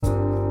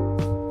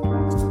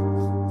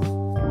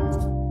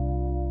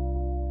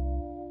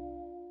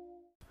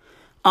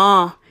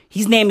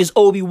His name is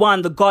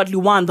Obi-Wan, the godly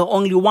one, the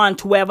only one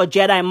to ever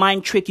Jedi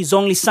mind trick his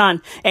only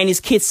son. And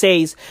his kid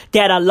says,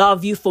 Dad, I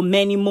love you for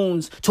many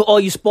moons. To all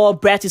you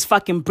spoiled brats, he's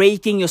fucking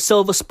breaking your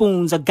silver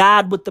spoons. A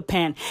god with the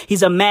pen.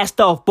 He's a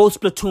master of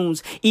both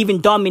platoons. Even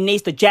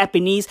dominates the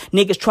Japanese.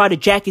 Niggas try to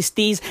jack his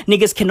steez.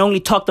 Niggas can only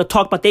talk the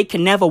talk, but they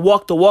can never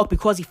walk the walk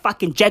because he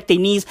fucking jacked their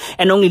knees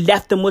and only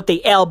left them with their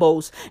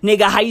elbows.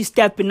 Nigga, how you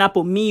stepping up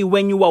with me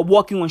when you are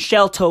walking on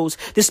shell toes?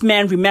 This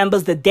man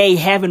remembers the day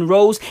heaven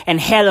rose and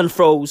hell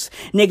froze.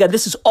 Nigga,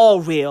 this is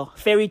all real.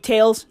 Fairy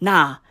tales?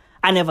 Nah,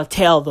 I never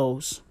tell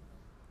those.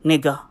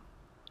 Nigga.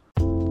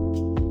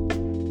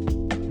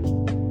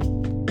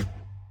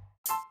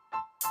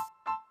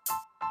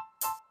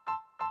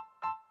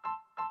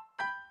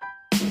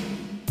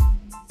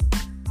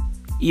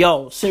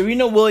 Yo,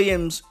 Serena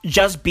Williams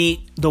just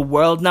beat the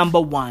world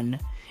number 1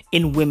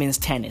 in women's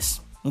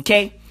tennis.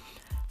 Okay?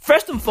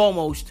 First and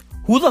foremost,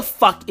 who the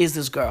fuck is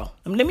this girl?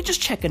 Let me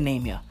just check her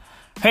name here.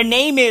 Her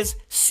name is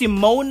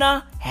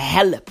Simona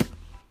Halep.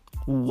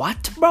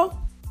 What, bro?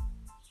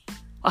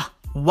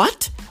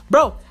 What?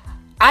 Bro,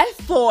 I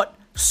thought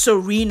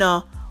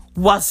Serena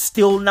was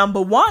still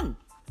number 1.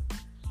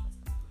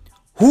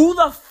 Who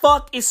the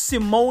fuck is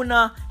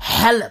Simona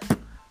Halep?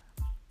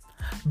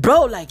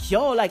 Bro,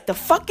 the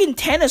fucking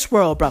tennis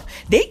world, bro.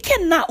 They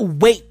cannot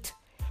wait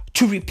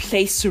to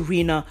replace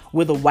Serena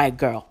with a white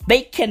girl.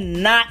 They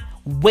cannot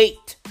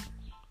wait.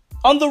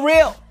 On the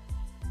real.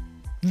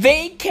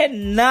 They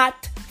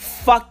cannot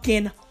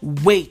fucking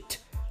wait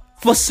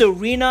for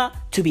Serena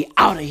to be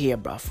out of here,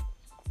 bruv.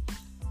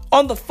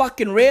 On the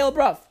fucking rail,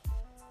 bruv.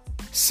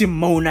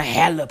 Simona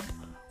Halep,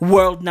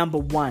 world number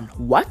 1.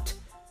 What?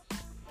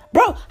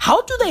 Bro,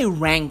 how do they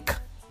rank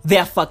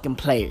their fucking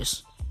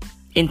players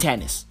in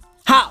tennis?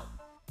 How?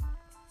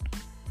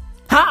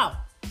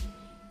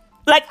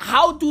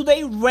 How do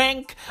they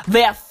rank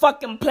their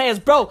fucking players?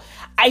 Bro,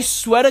 I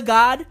swear to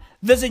God,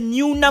 there's a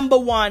new number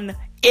 1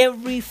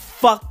 every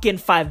fucking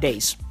 5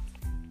 days.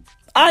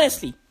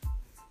 Honestly.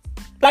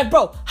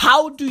 Bro,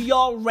 how do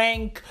y'all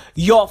rank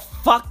your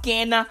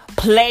fucking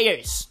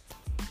players?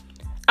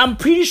 I'm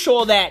pretty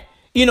sure that,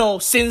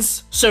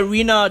 since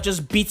Serena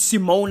just beat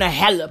Simona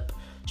Halep,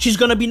 she's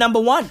gonna be number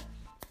 1.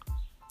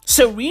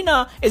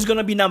 Serena is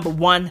gonna be number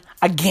 1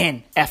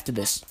 again after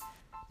this.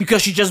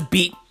 Because she just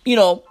beat,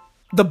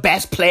 the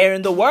best player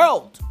in the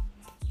world.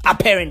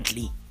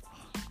 Apparently.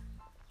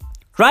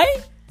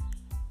 Right?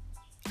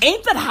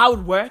 Ain't that how it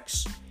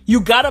works?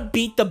 You gotta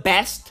beat the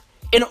best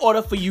in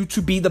order for you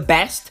to be the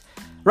best.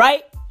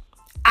 Right?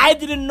 I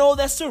didn't know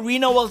that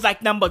Serena was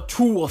number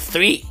 2 or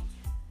 3.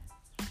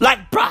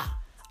 Bruh,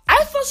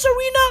 I thought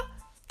Serena,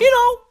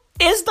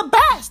 is the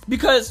best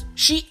because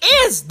she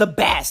is the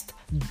best.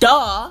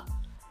 Duh.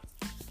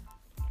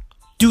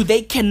 Dude,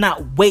 they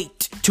cannot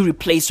wait to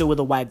replace her with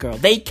a white girl.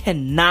 They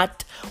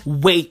cannot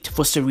wait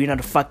for Serena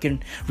to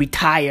fucking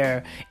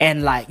retire and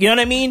you know what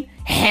I mean?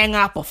 Hang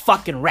up a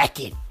fucking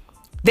racket.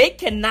 They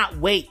cannot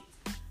wait.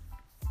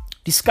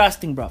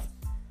 Disgusting, bro.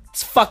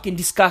 It's fucking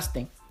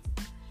disgusting.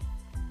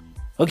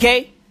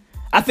 Okay?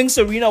 I think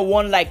Serena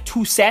won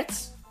 2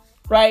 sets.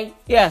 Right?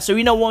 Yeah,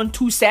 Serena won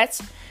 2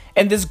 sets.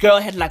 And this girl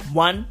had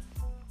 1.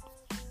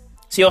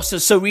 So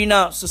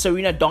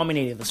Serena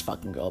dominated this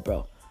fucking girl,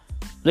 bro.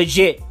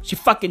 Legit. She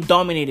fucking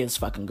dominated this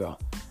fucking girl.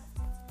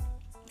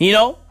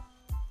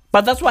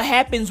 But that's what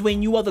happens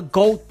when you are the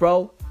GOAT,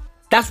 bro.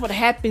 That's what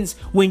happens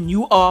when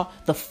you are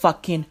the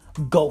fucking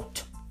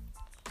GOAT.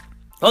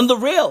 On the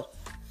real.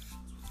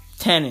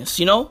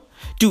 Tennis,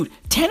 Dude,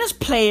 tennis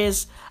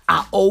players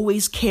are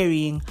always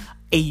carrying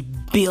a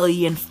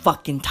billion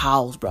fucking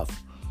towels, bro.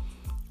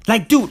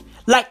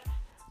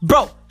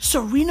 Bro,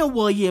 Serena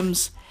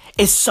Williams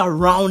is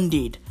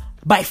surrounded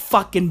by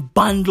fucking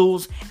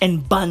bundles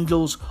and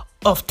bundles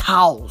of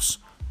towels.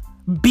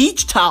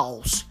 Beach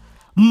towels.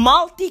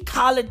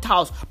 Multicolored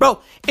towels.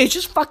 Bro, it's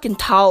just fucking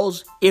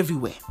towels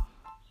everywhere.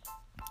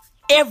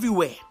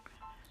 Everywhere.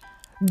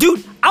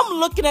 Dude, I'm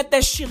looking at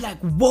that shit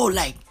whoa,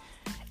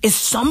 is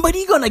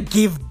somebody gonna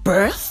give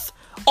birth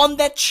on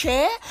that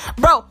chair?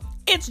 Bro,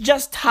 it's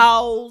just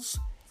towels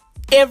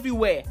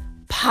everywhere.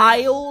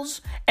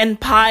 Piles and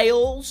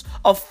piles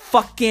of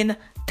fucking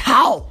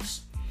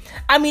towels.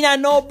 I mean, I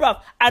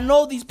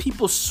know these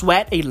people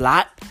sweat a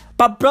lot,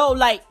 but bro,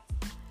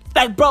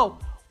 bro,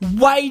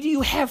 why do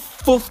you have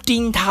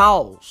 15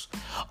 towels?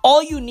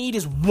 All you need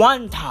is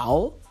 1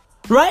 towel,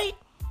 right?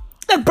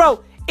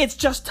 Bro, it's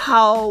just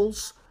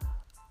towels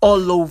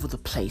all over the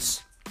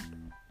place.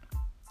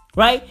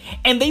 Right?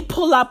 And they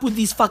pull up with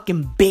these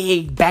fucking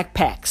big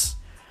backpacks.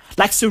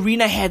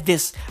 Serena had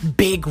this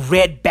big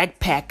red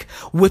backpack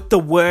with the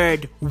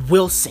word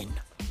Wilson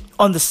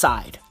on the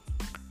side.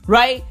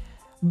 Right?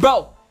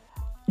 Bro,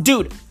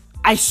 dude,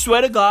 I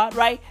swear to God,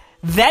 right?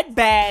 That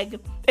bag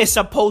is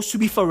supposed to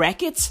be for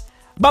rackets.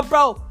 But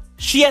bro,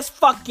 she has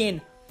fucking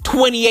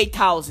 28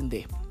 towels in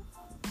there.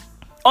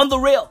 On the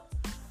real.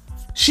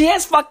 She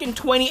has fucking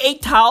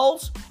 28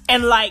 towels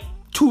and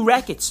 2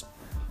 rackets.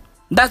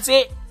 That's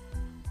it.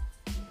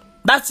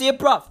 That's it,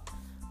 bro.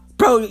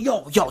 Bro,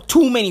 yo,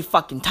 too many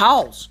fucking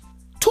towels.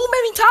 Too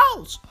many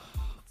towels.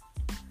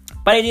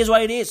 But it is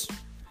what it is.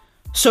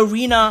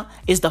 Serena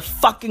is the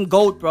fucking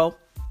GOAT, bro.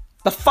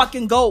 The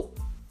fucking GOAT.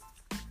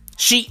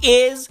 She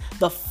is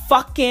the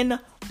fucking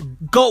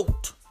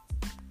GOAT.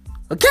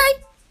 Okay?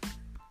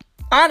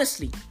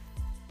 Honestly.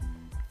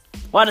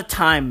 What a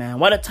time, man.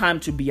 What a time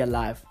to be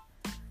alive.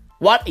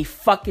 What a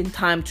fucking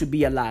time to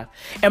be alive.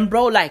 And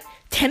bro, like,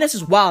 tennis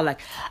is wild. Like,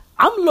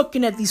 I'm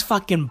looking at these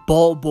fucking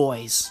ball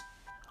boys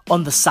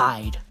on the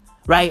side.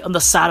 Right? On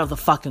the side of the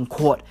fucking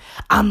court.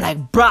 I'm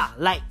like, bruh,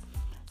 like,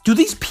 do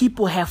these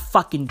people have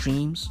fucking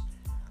dreams?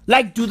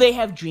 Like, do they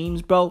have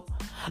dreams, bro?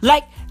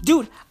 Like,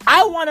 dude,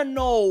 I want to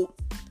know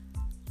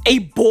a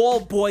ball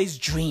boy's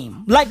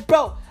dream. Like,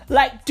 bro,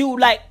 like, dude,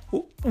 like,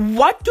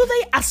 what do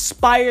they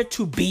aspire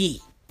to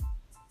be?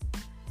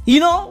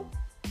 You know?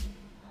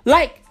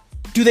 Like,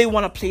 do they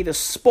want to play the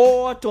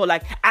sport? Or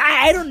like,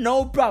 I don't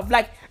know, bro.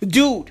 Like,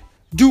 dude,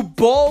 do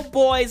ball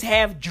boys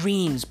have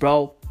dreams,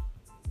 bro?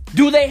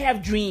 Do they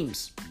have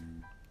dreams?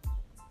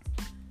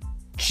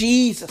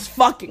 Jesus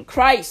fucking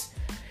Christ.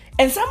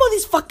 And some of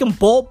these fucking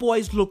ball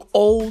boys look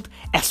old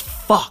as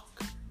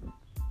fuck.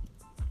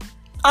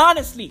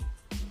 Honestly.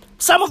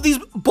 Some of these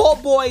ball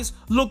boys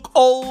look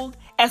old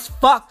as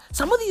fuck.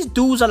 Some of these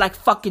dudes are like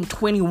fucking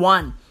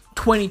 21,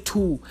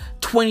 22,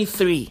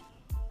 23.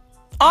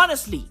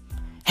 Honestly.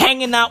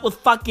 Hanging out with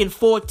fucking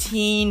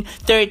 14,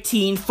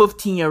 13,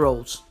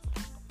 15-year-olds.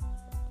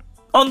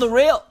 On the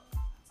real.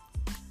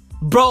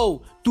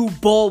 Bro, do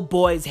ball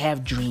boys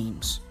have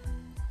dreams?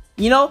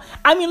 You know?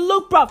 I mean,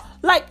 look, bro.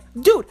 Like,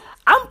 dude,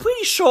 I'm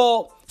pretty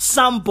sure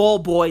some ball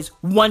boys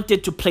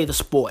wanted to play the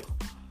sport.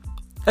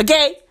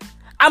 Okay?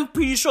 I'm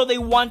pretty sure they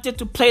wanted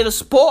to play the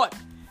sport.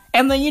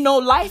 And then, you know,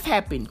 life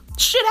happened.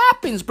 Shit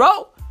happens,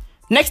 bro.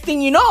 Next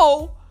thing you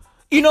know,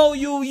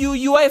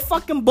 you are a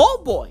fucking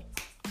ball boy.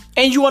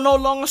 And you are no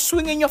longer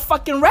swinging your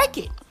fucking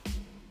racket.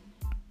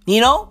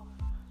 You know?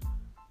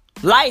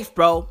 Life,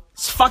 bro.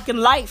 It's fucking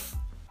life.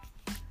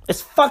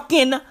 It's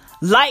fucking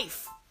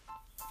life.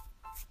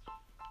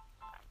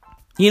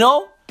 You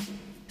know?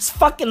 It's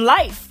fucking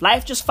life.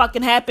 Life just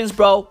fucking happens,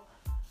 bro.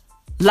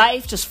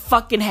 Life just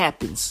fucking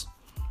happens.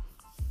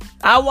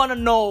 I want to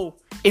know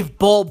if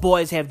ball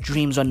boys have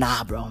dreams or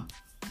not, bro.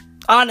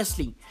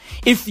 Honestly.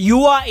 If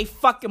you are a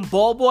fucking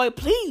ball boy,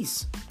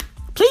 please.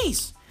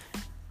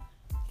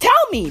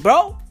 Tell me,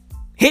 bro.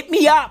 Hit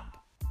me up.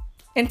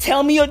 And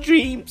tell me your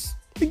dreams.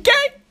 Okay?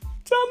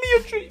 Tell me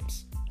your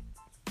dreams.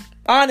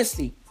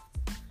 Honestly.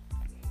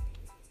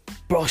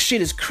 Bro,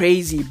 shit is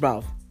crazy,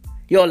 bro.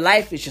 Your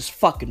life is just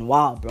fucking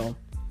wild, bro.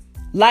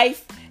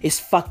 Life is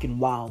fucking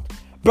wild.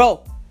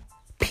 Bro,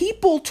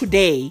 people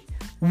today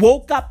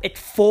woke up at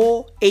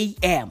 4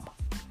 a.m.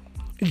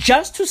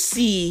 just to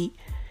see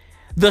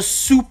the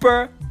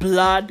super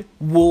blood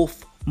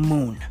wolf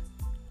moon.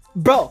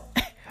 Bro,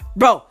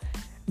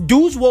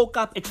 dudes woke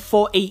up at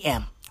 4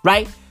 a.m.,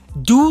 right?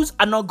 Dudes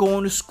are not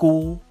going to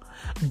school.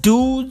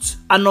 Dudes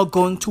are not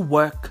going to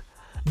work.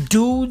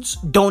 Dudes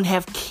don't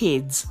have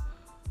kids.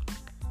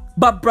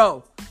 But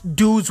bro,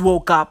 dudes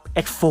woke up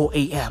at 4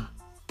 a.m.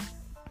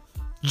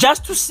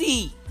 just to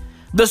see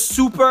the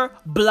super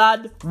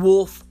blood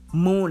wolf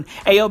moon.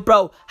 Hey, yo,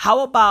 bro, how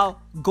about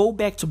go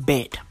back to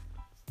bed?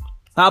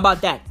 How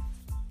about that?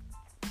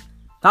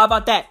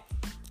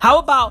 How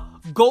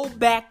about go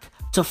back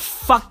to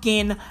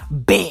fucking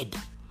bed?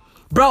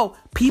 Bro,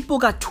 people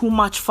got too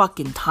much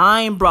fucking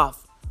time, bruv,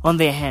 on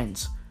their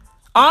hands.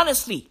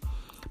 Honestly,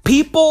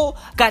 people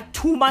got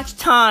too much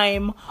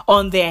time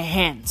on their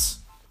hands.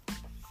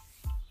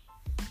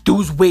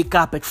 Dudes wake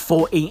up at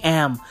 4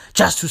 a.m.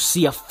 just to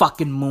see a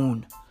fucking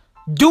moon.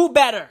 Do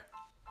better.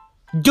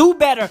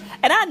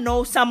 And I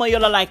know some of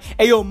y'all are like,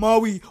 hey, yo,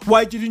 Maui,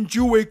 why didn't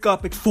you wake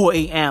up at 4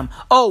 a.m.?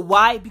 Oh,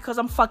 why? Because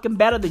I'm fucking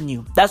better than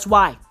you. That's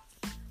why.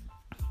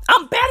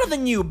 I'm better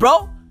than you,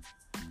 bro.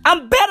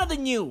 I'm better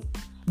than you.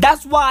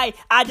 That's why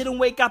I didn't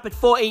wake up at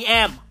 4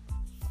 a.m.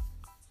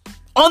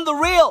 On the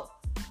real,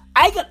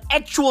 I got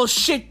actual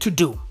shit to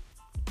do.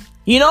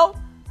 You know?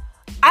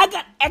 I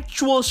got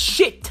actual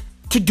shit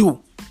to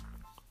do.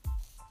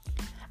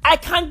 I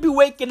can't be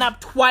waking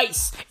up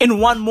twice in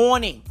one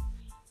morning.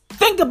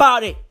 Think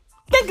about it.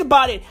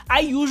 I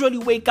usually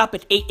wake up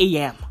at 8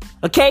 a.m.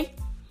 Okay?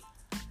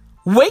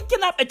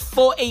 Waking up at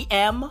 4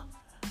 a.m.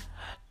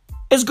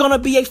 is gonna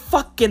be a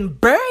fucking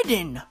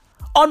burden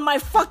on my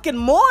fucking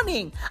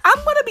morning.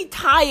 I'm gonna be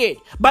tired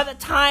by the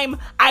time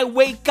I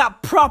wake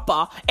up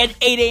proper at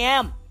 8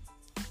 a.m.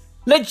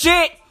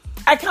 Legit.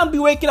 I can't be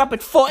waking up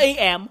at 4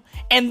 a.m.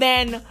 and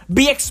then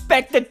be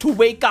expected to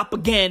wake up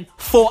again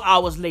 4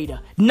 hours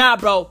later. Nah,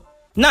 bro.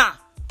 Nah.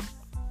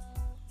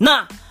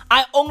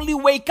 I only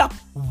wake up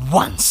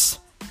once.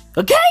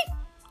 Okay?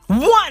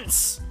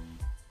 Once.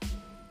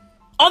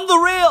 On the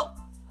real.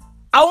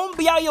 I won't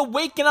be out here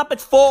waking up at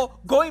 4,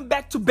 going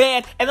back to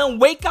bed, and then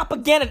wake up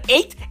again at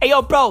 8. Hey,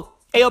 yo, bro.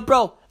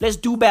 Let's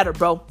do better,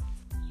 bro.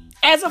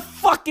 As a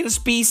fucking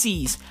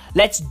species,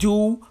 let's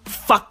do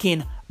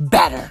fucking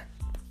better.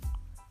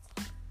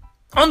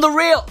 On the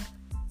real.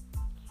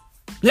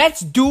 Let's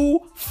do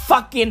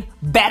fucking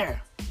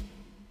better.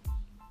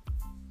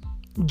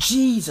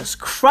 Jesus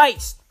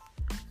Christ.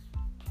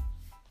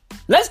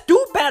 Let's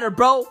do better,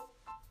 bro.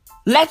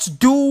 Let's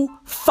do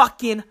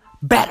fucking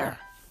better.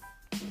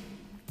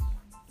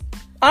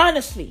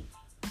 Honestly.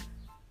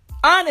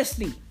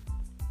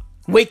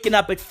 Waking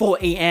up at 4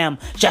 a.m.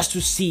 just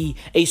to see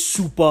a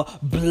super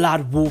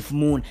blood wolf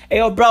moon. Hey,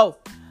 yo, bro.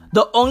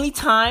 The only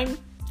time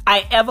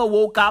I ever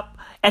woke up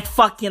at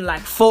fucking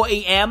like 4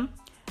 a.m.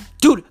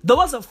 Dude, there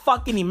was a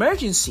fucking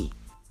emergency.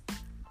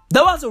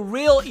 There was a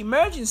real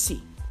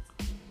emergency.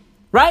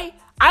 Right?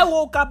 I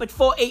woke up at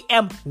 4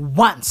 a.m.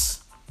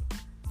 once.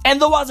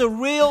 And there was a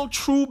real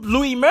true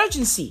blue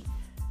emergency.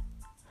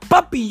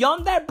 But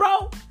beyond that,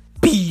 bro,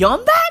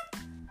 beyond that,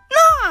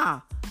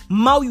 nah.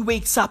 Maui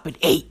wakes up at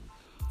 8.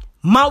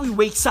 Maui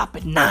wakes up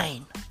at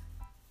 9.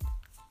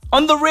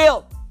 On the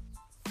real,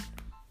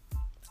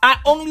 I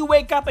only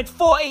wake up at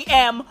 4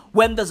 a.m.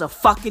 when there's a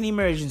fucking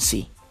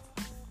emergency.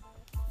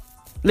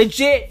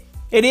 Legit.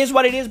 It is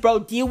what it is, bro.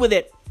 Deal with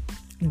it.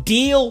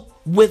 Deal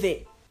with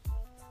it.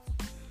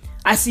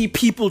 I see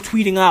people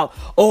tweeting out,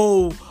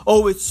 oh,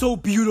 it's so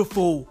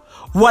beautiful.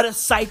 What a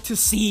sight to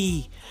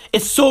see.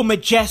 It's so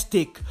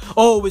majestic.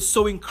 Oh, it's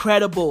so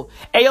incredible.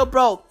 Hey, yo,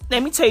 bro,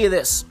 let me tell you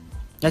this,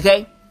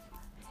 okay?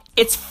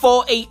 It's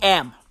 4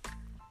 a.m.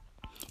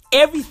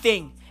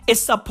 Everything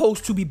is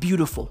supposed to be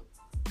beautiful.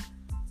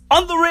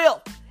 On the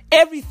real,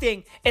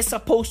 everything is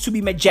supposed to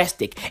be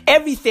majestic.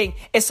 Everything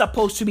is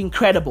supposed to be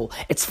incredible.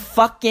 It's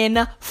fucking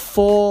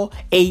 4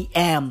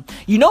 a.m.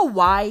 You know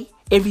why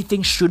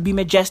everything should be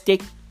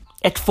majestic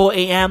at 4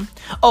 a.m.?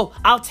 Oh,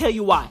 I'll tell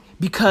you why.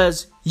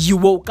 Because you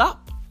woke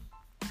up.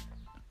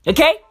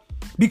 Okay?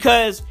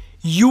 Because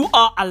you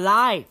are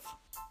alive.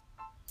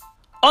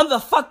 On the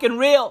fucking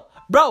real.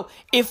 Bro,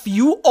 if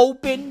you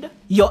opened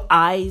your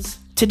eyes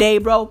today,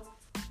 bro,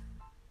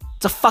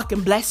 it's a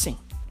fucking blessing.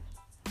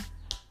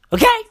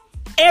 Okay?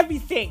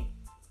 Everything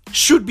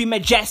should be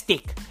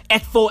majestic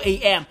at 4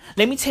 a.m.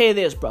 Let me tell you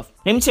this, bro.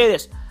 Let me tell you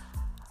this.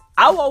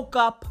 I woke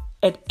up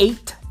at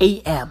 8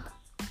 a.m.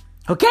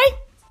 Okay?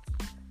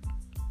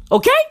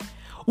 Okay?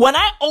 When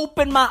I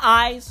opened my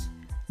eyes,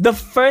 the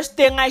first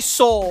thing I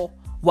saw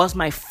was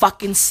my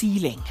fucking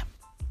ceiling.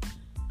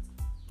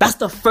 That's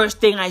the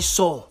first thing I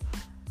saw.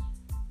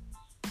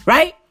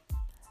 Right?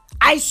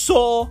 I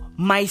saw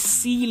my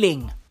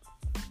ceiling.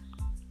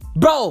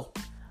 Bro,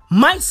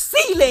 my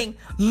ceiling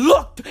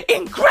looked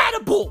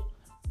incredible.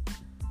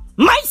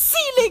 My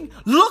ceiling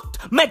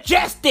looked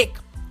majestic.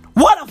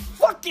 What a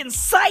fucking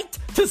sight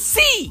to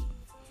see.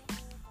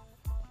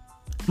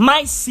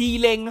 My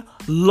ceiling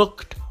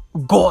looked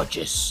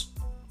gorgeous.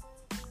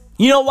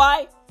 You know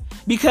why?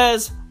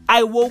 Because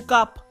I woke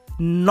up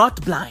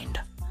not blind.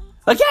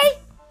 Okay?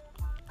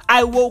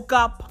 I woke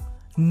up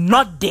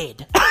not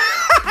dead.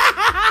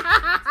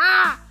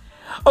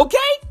 Okay?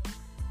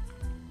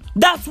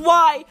 That's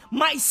why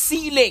my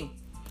ceiling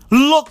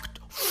looked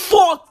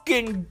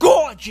fucking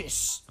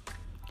gorgeous.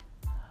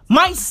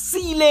 My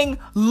ceiling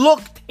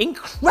looked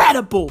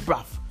incredible,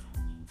 bruv.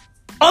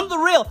 On the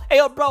real. Hey,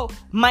 yo, bro.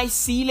 My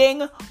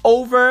ceiling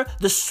over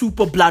the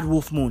super blood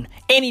wolf moon.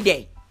 Any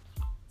day.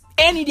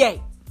 Any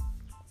day.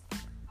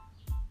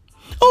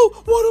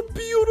 Oh, what a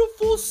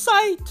beautiful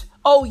sight.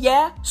 Oh,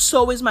 yeah?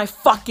 So is my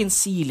fucking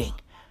ceiling.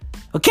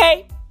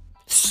 Okay?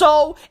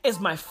 So is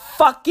my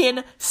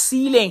fucking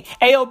ceiling.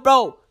 Hey, yo,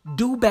 bro.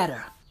 Do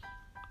better.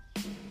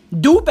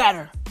 Do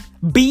better.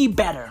 Be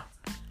better.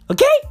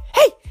 Okay?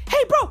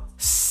 Hey, bro.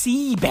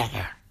 See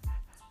better.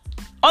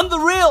 On the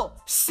real.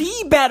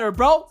 See better,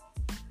 bro.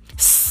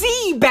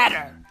 See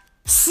better.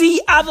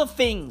 See other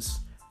things.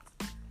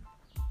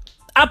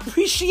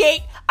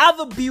 Appreciate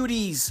other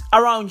beauties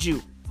around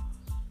you.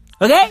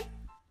 Okay?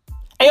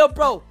 Hey, yo,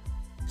 bro.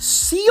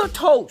 See your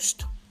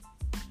toast.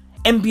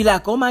 And be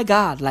like, oh my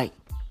God, like,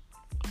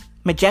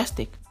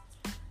 majestic.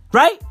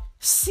 Right?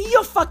 See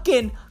your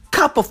fucking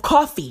cup of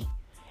coffee.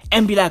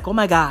 And be like, oh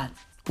my God,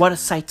 what a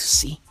sight to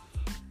see.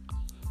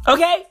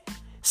 Okay?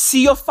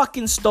 See your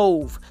fucking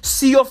stove.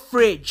 See your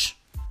fridge.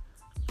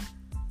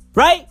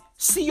 Right?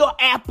 See your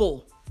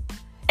apple.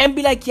 And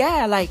be like,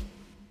 yeah, like,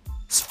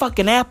 it's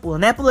fucking apple.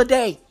 An apple a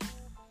day.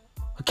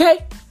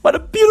 Okay? What a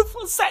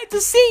beautiful sight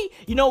to see.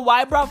 You know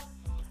why, bro?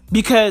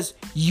 Because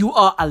you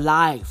are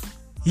alive.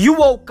 You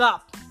woke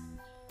up.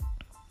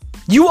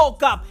 You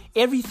woke up.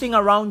 Everything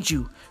around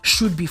you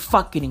should be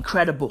fucking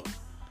incredible.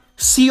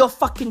 See your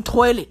fucking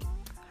toilet.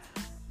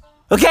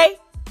 Okay?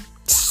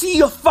 See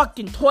your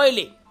fucking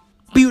toilet.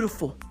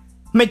 Beautiful.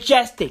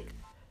 Majestic.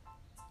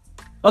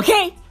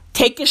 Okay?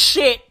 Take a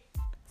shit.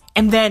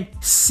 And then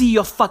see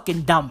your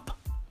fucking dump.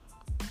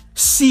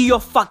 See your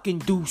fucking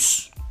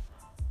deuce.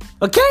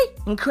 Okay?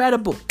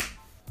 Incredible.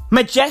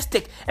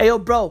 Majestic. Hey, yo,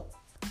 bro.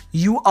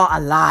 You are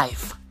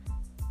alive.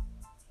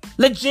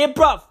 Legit,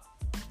 bro.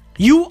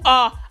 You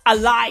are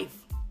alive.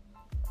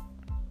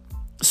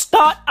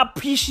 Start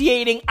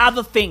appreciating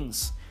other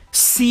things.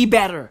 See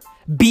better.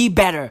 Be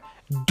better.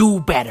 Do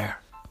better.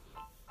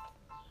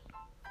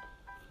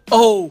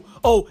 Oh,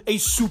 a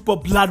super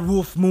blood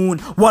wolf moon.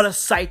 What a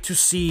sight to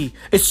see.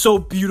 It's so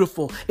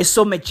beautiful. It's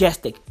so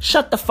majestic.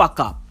 Shut the fuck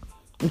up.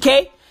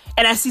 Okay?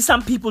 And I see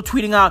some people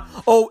tweeting out,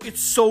 oh,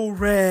 it's so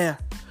rare.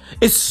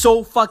 It's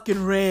so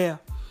fucking rare.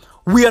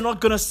 We are not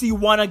gonna see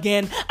one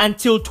again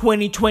until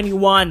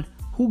 2021.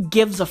 Who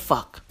gives a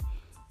fuck?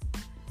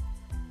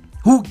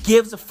 Who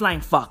gives a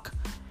flying fuck?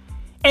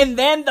 And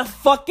then the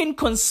fucking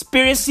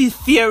conspiracy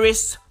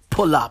theorists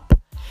pull up.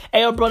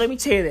 Hey, yo, bro, let me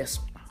tell you this.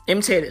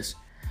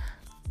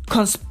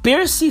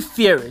 Conspiracy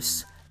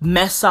theorists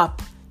mess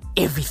up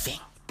everything.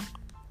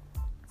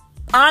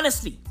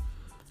 Honestly,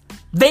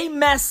 they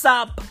mess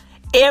up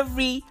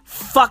every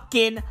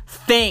fucking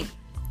thing.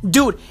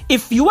 Dude,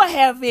 if you are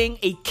having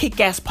a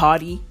kick-ass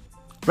party,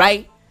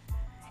 right?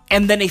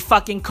 And then a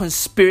fucking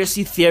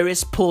conspiracy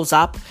theorist pulls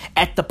up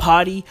at the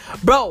party,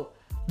 bro,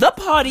 the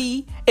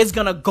party is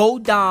gonna go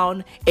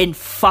down in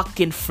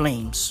fucking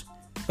flames.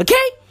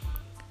 Okay?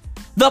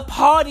 The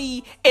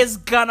party is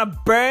gonna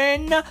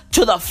burn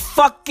to the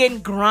fucking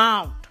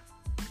ground.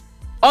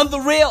 On the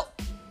real.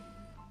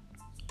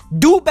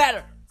 Do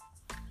better.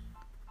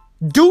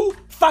 Do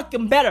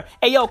fucking better.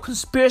 Hey, yo,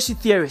 conspiracy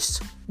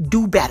theorists,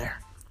 do better.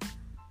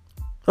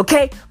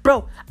 Okay?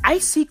 Bro, I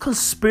see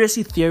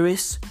conspiracy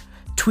theorists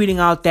tweeting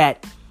out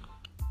that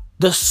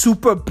the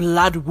super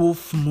blood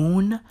wolf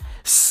moon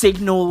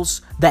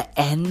signals the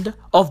end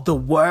of the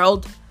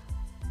world.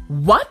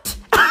 What?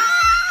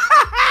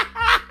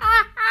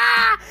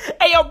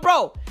 Hey, yo,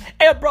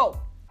 bro.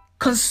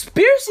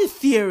 Conspiracy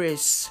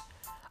theorists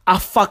are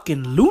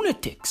fucking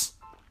lunatics.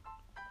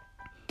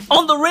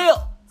 On the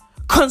real.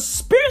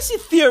 Conspiracy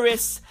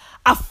theorists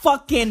are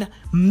fucking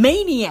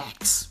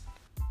maniacs.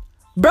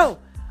 Bro,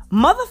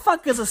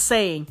 motherfuckers are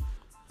saying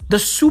the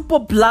super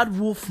blood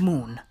wolf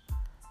moon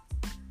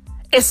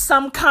is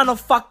some kind of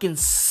fucking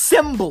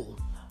symbol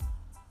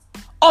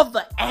of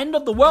the end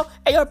of the world.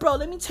 Hey, yo, bro,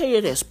 let me tell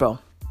you this, bro.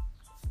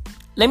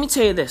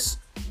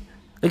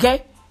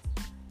 Okay?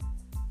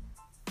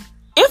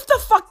 If the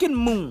fucking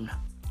moon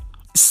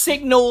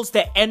signals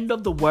the end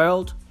of the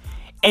world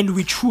and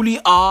we truly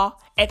are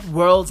at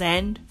world's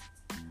end,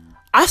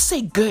 I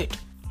say good.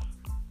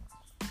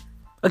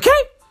 Okay?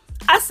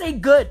 I say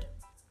good.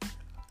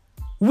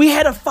 We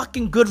had a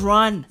fucking good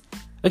run.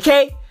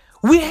 Okay?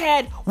 We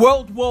had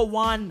World War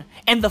I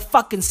and the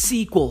fucking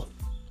sequel.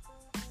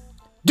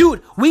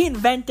 Dude, we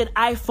invented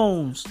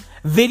iPhones,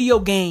 video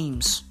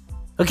games.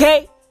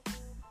 Okay?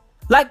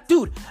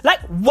 Dude,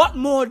 what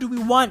more do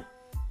we want?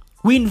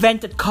 We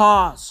invented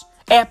cars,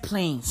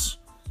 airplanes.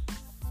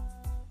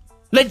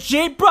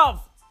 Legit, bro.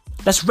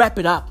 Let's wrap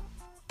it up.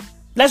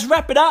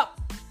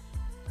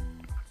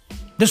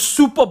 The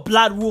super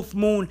blood wolf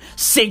moon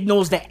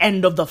signals the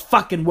end of the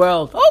fucking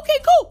world. Okay,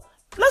 cool.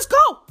 Let's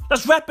go.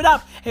 Let's wrap it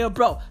up. Hey,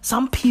 bro,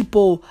 some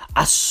people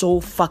are so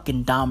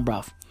fucking dumb,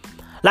 bro.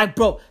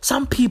 Bro,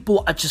 some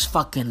people are just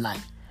fucking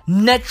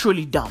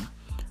naturally dumb.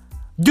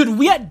 Dude,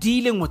 we are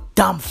dealing with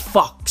dumb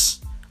fucks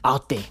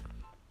out there.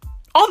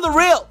 On the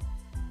real.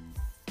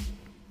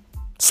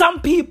 Some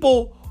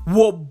people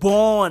were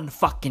born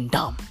fucking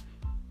dumb.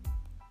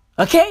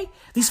 Okay?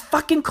 These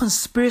fucking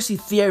conspiracy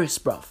theorists,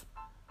 bro.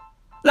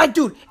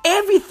 Dude,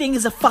 everything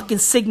is a fucking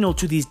signal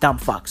to these dumb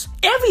fucks.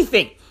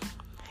 Everything.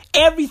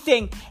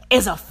 Everything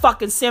is a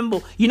fucking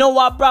symbol. You know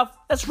what, bro?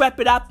 Let's wrap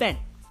it up then.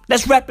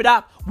 Let's wrap it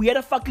up. We had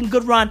a fucking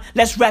good run.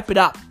 Let's wrap it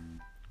up.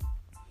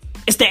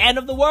 It's the end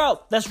of the world.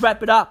 Let's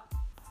wrap it up.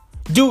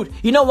 Dude,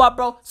 you know what,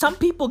 bro? Some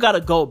people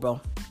gotta go,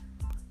 bro.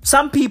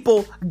 Some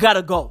people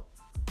gotta go.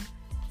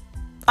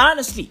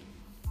 Honestly.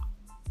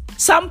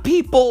 Some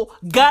people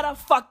gotta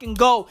fucking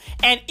go.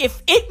 And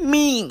if it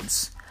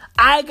means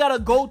I gotta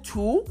go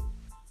too,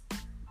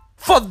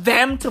 for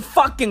them to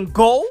fucking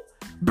go,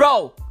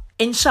 bro,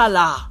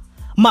 inshallah,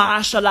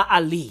 ma'ashallah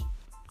Ali.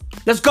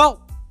 Let's go.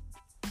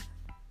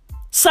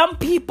 Some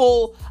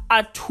people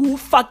are too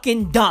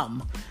fucking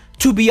dumb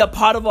to be a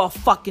part of our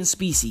fucking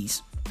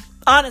species.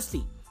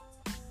 Honestly.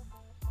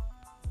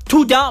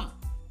 Too dumb.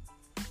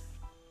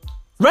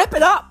 Wrap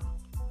it up.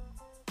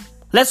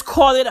 Let's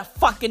call it a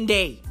fucking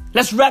day.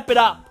 Let's wrap it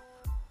up.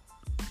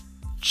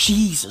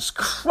 Jesus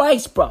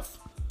Christ, bruv.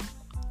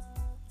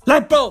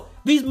 Bro,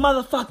 these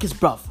motherfuckers,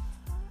 bruv.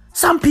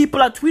 Some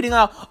people are tweeting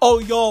out, oh,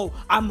 yo,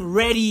 I'm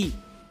ready.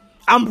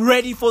 I'm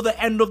ready for the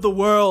end of the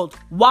world.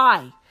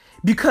 Why?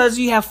 Because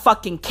you have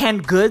fucking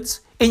canned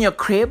goods in your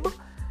crib?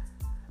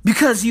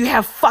 Because you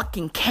have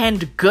fucking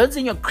canned goods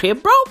in your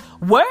crib, bro?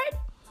 Word?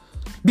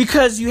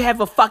 Because you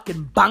have a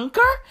fucking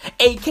bunker,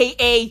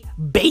 aka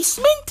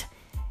basement?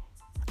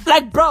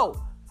 Bro,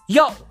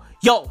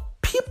 yo,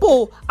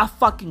 people are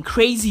fucking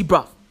crazy,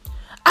 bro.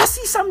 I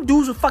see some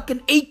dudes with fucking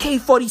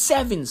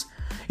AK-47s.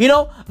 You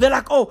know, they're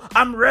like, oh,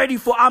 I'm ready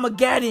for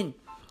Armageddon.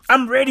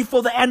 I'm ready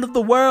for the end of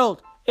the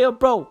world. Hey,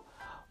 bro,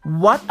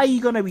 what are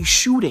you gonna be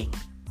shooting?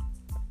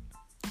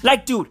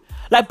 Dude,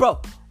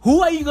 bro,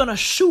 who are you gonna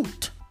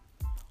shoot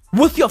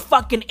with your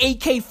fucking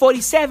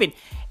AK-47?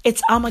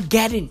 It's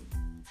Armageddon.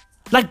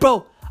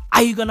 Bro,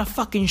 are you gonna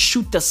fucking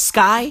shoot the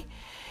sky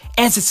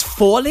as it's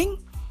falling?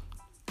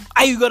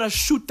 Are you gonna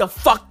shoot the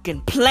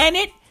fucking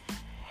planet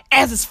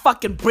as it's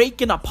fucking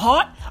breaking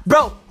apart?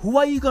 Bro, who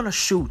are you gonna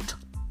shoot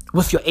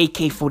with your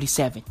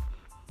AK-47?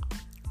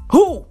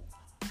 Who?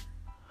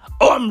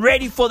 Oh, I'm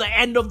ready for the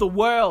end of the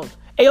world.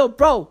 Hey, yo,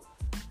 bro.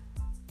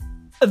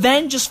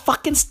 Then just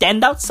fucking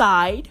stand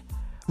outside,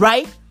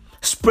 right?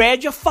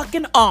 Spread your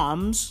fucking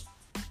arms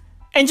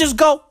and just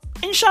go,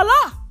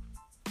 Inshallah.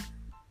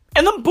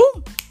 And then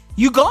boom,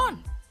 you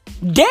gone.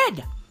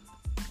 Dead.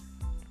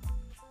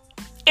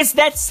 It's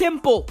that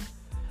simple.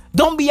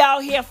 Don't be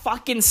out here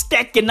fucking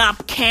stacking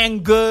up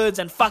canned goods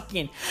and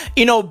fucking,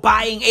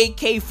 buying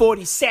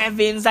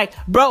AK-47s. Like,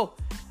 bro,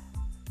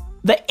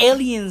 the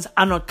aliens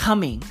are not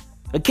coming,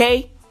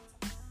 okay?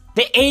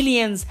 The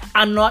aliens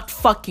are not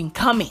fucking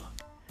coming.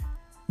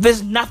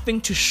 There's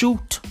nothing to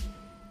shoot.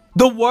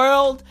 The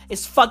world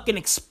is fucking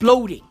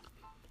exploding.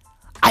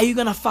 Are you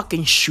gonna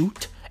fucking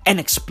shoot an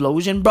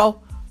explosion,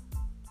 bro?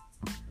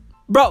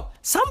 Bro,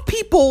 some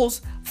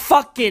people's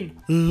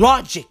fucking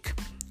logic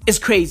is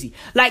crazy.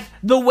 Like,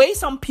 the way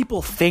some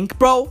people think,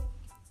 bro.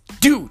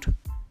 Dude.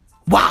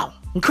 Wow.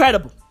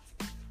 Incredible.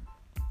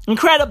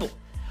 Incredible.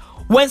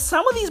 When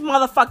some of these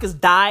motherfuckers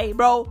die,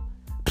 bro,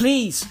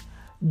 please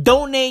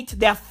donate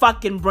their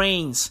fucking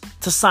brains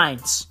to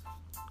science.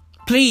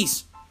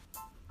 Please.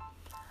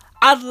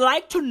 I'd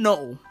like to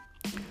know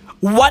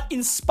what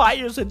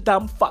inspires a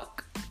dumb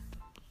fuck.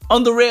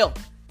 On the real.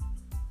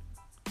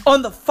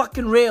 On the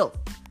fucking real.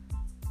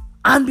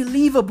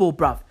 Unbelievable,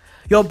 bruv.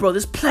 Yo, bro,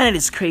 this planet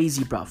is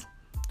crazy, bruv.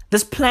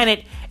 This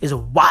planet is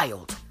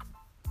wild.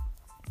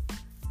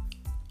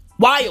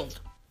 Wild.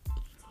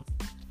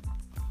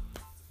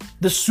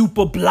 The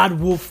super blood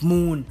wolf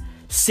moon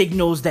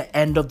signals the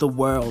end of the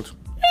world.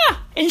 Yeah,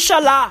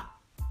 inshallah.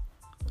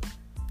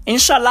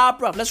 Inshallah,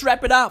 bruv. Let's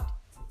wrap it up.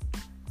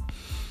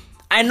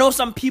 I know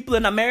some people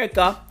in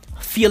America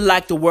feel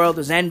like the world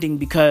is ending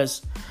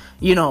because,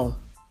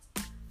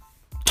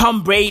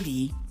 Tom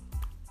Brady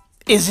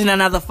is in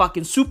another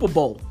fucking Super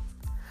Bowl.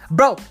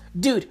 Bro,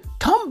 dude,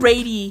 Tom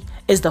Brady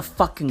is the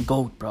fucking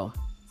GOAT, bro.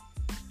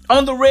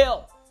 On the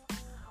real.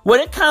 When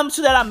it comes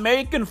to that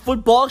American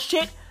football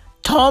shit,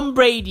 Tom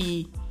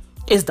Brady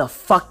is the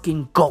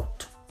fucking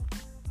GOAT.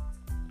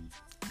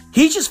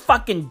 He just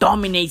fucking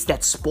dominates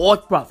that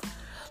sport, bro.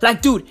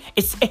 Like, dude,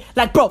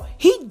 bro,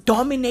 he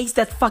dominates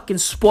that fucking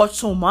sport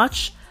so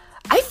much.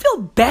 I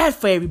feel bad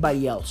for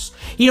everybody else.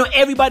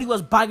 Everybody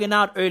was bugging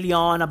out early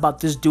on about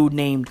this dude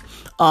named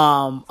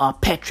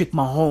Patrick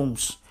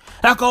Mahomes.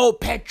 Like, oh,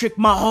 Patrick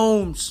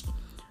Mahomes.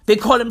 They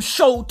call him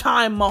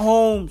Showtime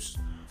Mahomes.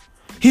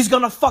 He's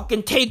gonna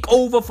fucking take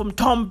over from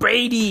Tom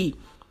Brady.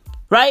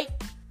 Right?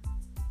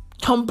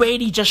 Tom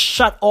Brady just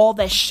shut all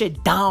that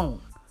shit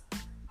down.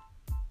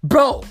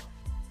 Bro.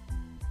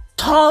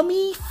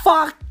 Tommy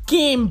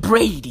fucking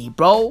Brady,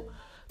 bro.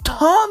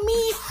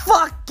 Tommy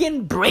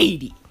fucking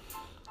Brady.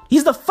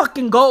 He's the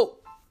fucking GOAT.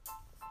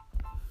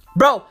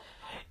 Bro,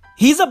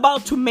 he's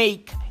about to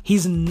make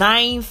his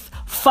 9th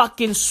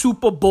fucking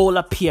Super Bowl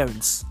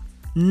appearance.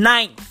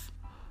 9th.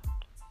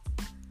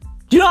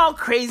 Do you know how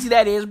crazy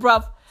that is,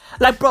 bruv?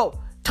 Like, bro,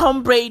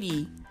 Tom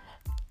Brady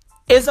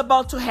is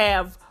about to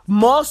have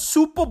more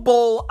Super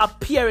Bowl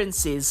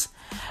appearances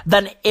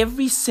than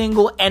every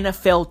single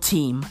NFL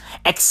team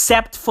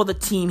except for the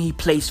team he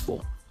plays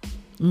for.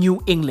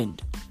 New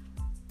England.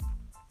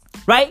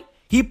 Right?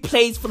 He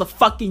plays for the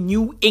fucking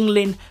New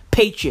England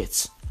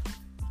Patriots.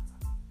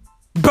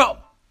 Bro,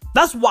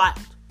 that's wild.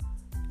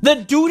 The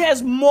dude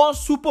has more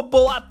Super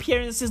Bowl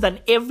appearances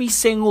than every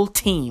single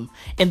team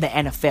in the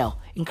NFL.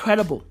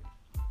 Incredible.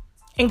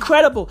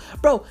 Incredible.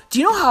 Bro, do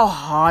you know how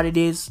hard it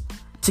is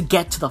to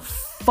get to the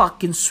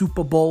fucking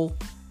Super Bowl?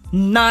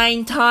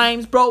 9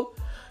 times, bro.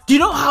 Do you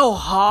know how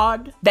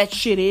hard that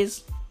shit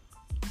is?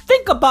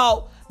 Think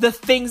about the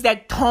things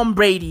that Tom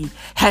Brady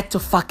had to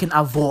fucking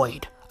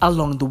avoid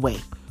along the way.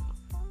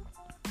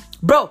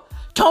 Bro,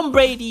 Tom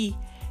Brady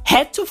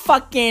had to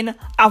fucking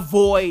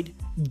avoid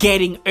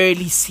getting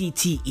early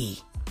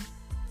CTE.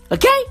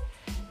 Okay?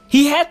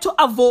 He had to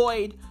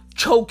avoid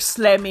choke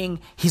slamming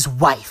his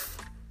wife.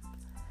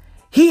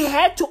 He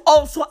had to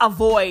also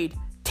avoid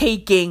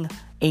taking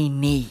a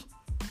knee.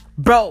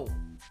 Bro,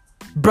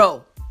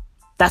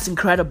 that's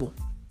incredible.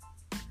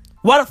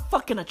 What a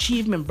fucking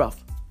achievement, bro.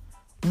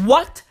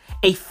 What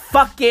a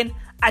fucking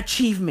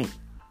achievement.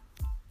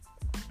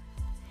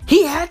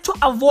 He had to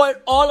avoid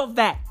all of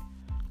that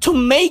to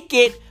make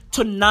it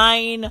to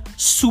 9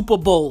 Super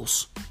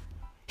Bowls.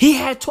 He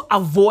had to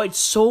avoid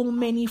so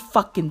many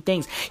fucking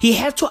things. He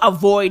had to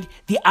avoid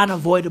the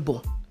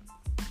unavoidable.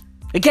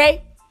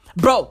 Okay?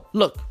 Bro,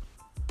 look.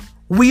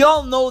 We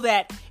all know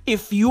that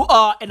if you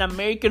are an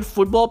American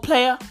football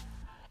player,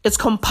 it's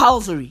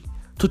compulsory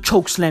to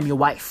chokeslam your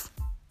wife.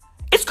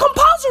 It's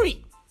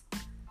compulsory.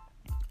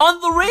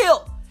 On the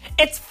real.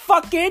 It's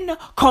fucking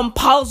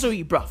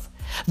compulsory, bruv.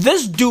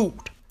 This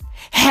dude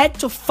had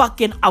to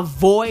fucking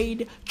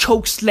avoid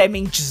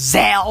chokeslamming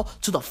Giselle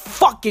to the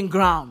fucking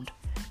ground.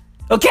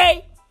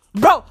 Okay?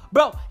 Bro,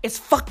 it's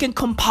fucking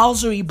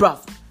compulsory,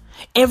 bruv.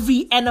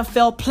 Every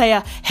NFL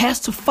player has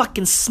to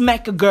fucking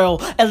smack a girl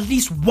at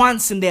least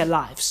once in their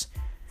lives.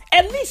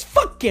 At least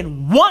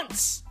fucking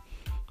once.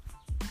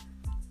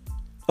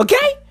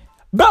 Okay?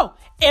 Bro,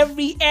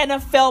 every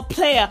NFL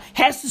player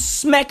has to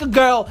smack a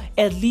girl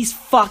at least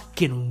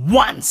fucking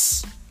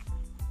once.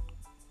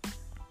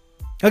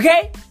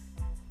 Okay?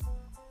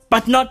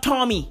 But not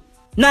Tommy.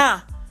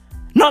 Nah.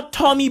 Not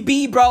Tommy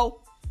B, bro.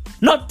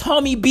 Not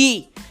Tommy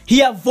B.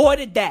 He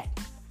avoided that.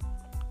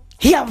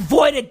 He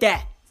avoided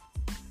that.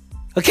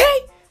 Okay?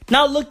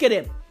 Now look at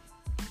him.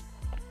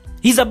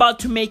 He's about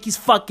to make his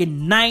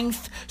fucking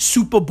 9th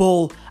Super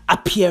Bowl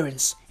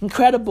appearance.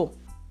 Incredible.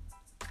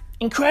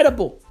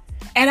 Incredible.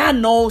 And I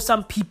know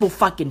some people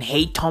fucking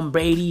hate Tom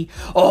Brady.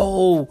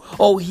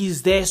 Oh,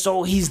 he's this,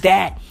 oh, he's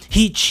that.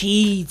 He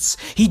cheats.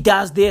 He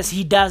does this,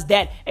 he does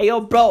that. Hey,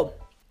 yo, bro,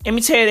 let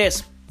me tell you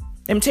this.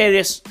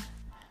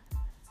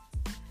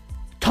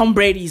 Tom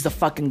Brady is the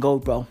fucking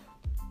GOAT, bro.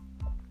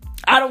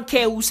 I don't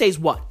care who says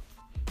what.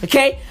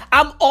 Okay?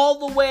 I'm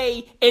all the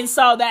way in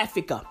South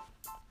Africa.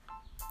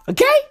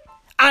 Okay?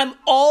 I'm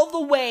all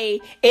the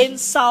way in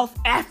South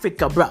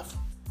Africa, bro.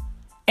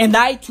 And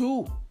I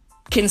too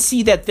can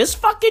see that this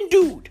fucking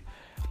dude,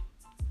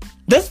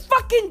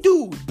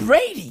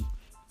 Brady,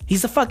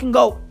 he's the fucking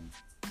GOAT.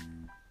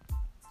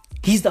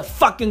 He's the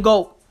fucking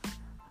GOAT.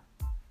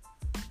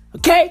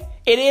 Okay?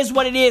 It is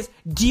what it is.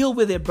 Deal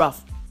with it, bruv.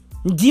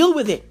 Deal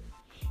with it.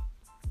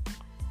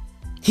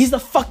 He's the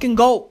fucking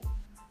GOAT.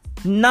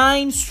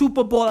 9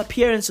 Super Bowl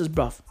appearances,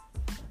 bruv.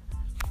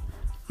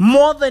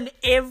 More than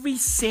every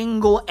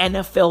single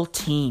NFL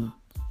team.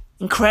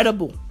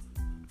 Incredible.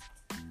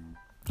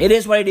 It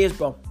is what it is,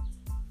 bro.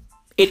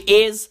 It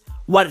is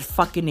what it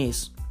fucking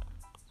is.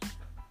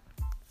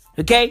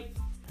 Okay?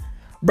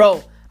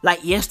 Bro,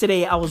 like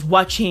yesterday I was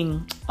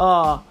watching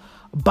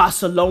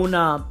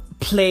Barcelona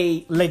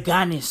play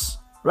Leganes,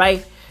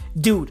 right?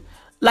 Dude,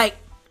 like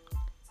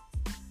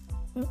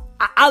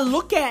I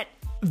look at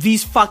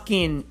these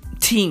fucking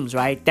teams,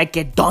 right, that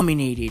get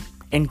dominated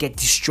and get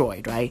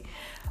destroyed, right?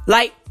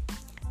 Like,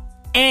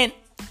 and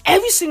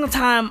every single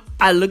time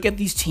I look at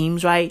these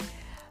teams, right,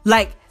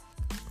 like,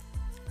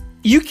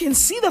 you can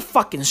see the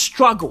fucking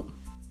struggle,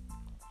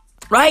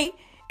 right?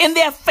 In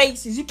their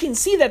faces, you can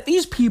see that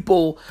these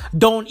people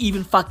don't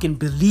even fucking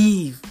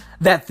believe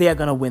that they're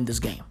gonna win this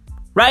game,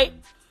 right?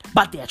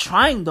 But they're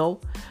trying,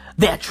 though.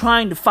 They're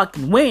trying to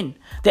fucking win.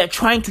 They're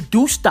trying to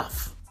do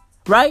stuff,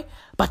 right?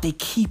 But they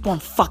keep on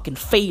fucking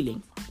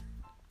failing,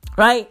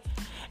 right?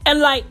 And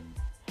like,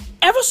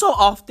 ever so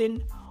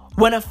often,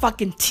 when a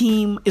fucking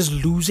team is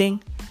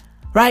losing,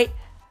 right,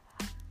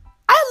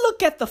 I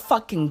look at the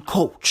fucking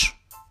coach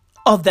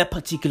of that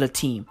particular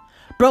team.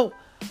 Bro,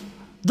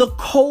 the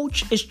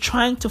coach is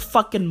trying to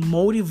fucking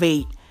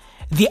motivate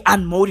the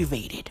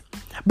unmotivated.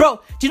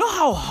 Bro, do you know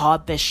how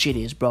hard that shit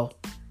is, bro?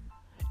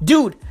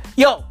 Dude,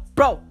 yo,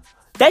 bro,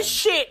 that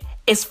shit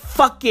is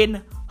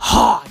fucking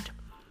hard.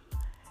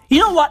 You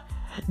know what?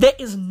 There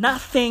is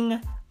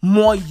nothing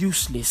more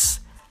useless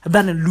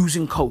than a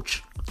losing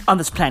coach on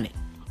this planet.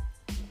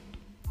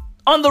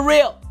 On the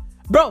real,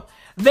 bro,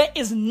 there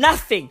is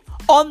nothing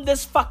on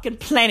this fucking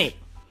planet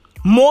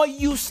more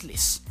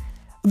useless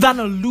than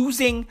a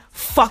losing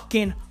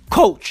fucking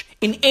coach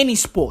in any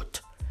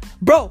sport.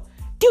 Bro,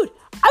 dude,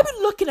 I've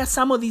been looking at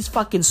some of these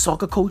fucking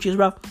soccer coaches,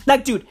 bro.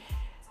 Like, dude,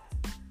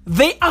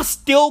 they are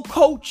still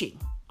coaching,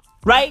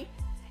 right?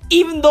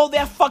 Even though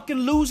they're fucking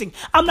losing.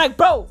 I'm like,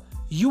 bro,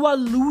 you are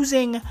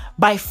losing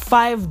by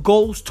 5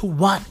 goals to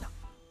 1.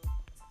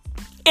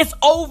 It's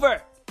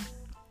over.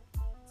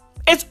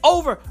 It's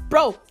over.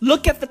 Bro,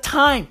 look at the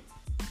time.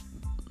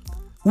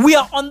 We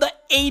are on the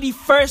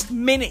 81st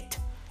minute.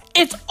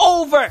 It's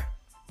over.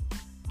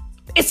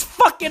 It's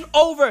fucking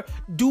over.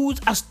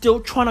 Dudes are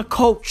still trying to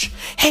coach.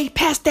 Hey,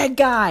 pass that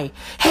guy.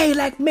 Hey,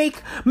 like,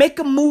 make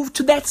a move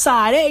to that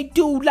side. Hey,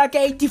 dude, like,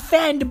 hey,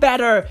 defend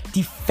better.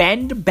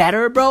 Defend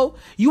better, bro?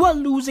 You are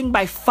losing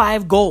by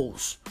 5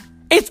 goals.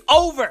 It's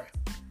over.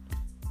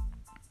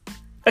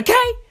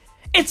 Okay?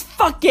 It's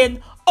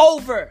fucking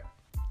over.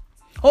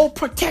 Oh,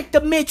 protect the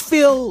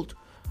midfield.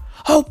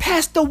 Oh,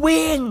 pass the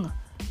wing.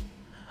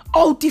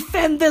 Oh,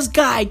 defend this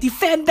guy.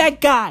 Defend that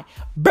guy.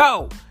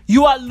 Bro,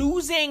 you are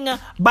losing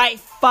by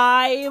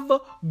 5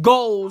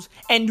 goals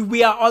and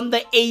we are on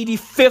the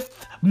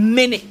 85th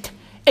minute.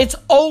 It's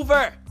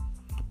over.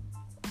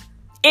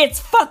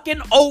 It's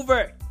fucking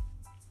over.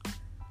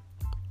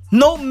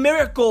 No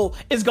miracle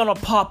is gonna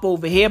pop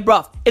over here,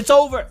 bruv. It's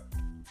over.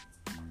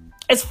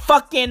 It's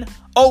fucking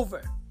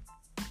over.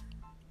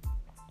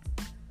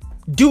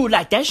 Dude,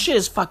 like, that shit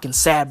is fucking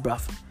sad,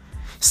 bruv.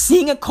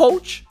 Seeing a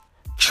coach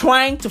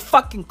trying to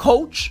fucking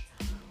coach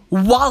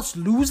whilst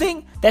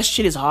losing, that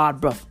shit is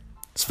hard, bruv.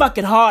 It's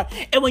fucking hard.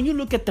 And when you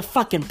look at the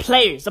fucking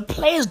players, the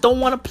players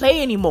don't want to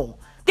play anymore.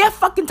 They're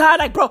fucking tired.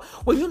 Like, bro,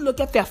 when you look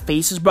at their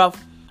faces, bruv,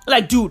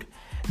 like, dude,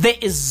 there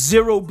is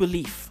zero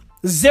belief.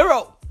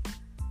 Zero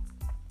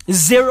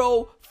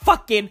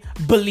fucking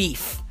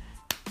belief.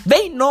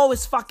 They know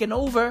it's fucking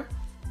over.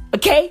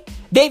 Okay?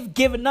 They've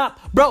given up.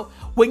 Bro,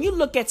 when you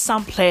look at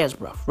some players,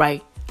 bro,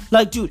 right?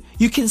 Like, dude,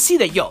 you can see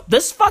that, yo,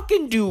 this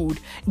fucking dude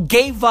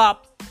gave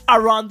up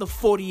around the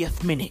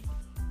 40th minute.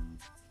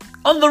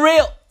 On the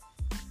real,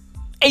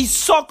 a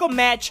soccer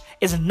match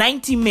is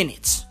 90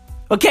 minutes.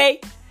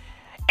 Okay?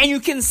 And you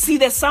can see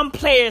that some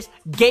players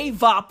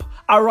gave up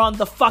around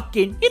the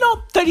fucking,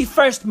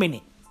 31st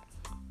minute.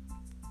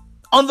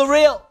 On the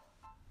real.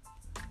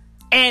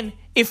 And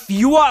if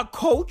you are a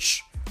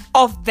coach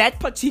of that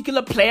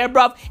particular player,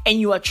 bruv, and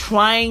you are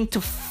trying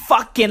to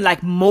fucking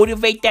like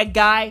motivate that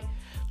guy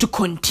to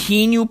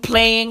continue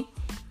playing,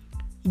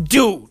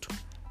 dude,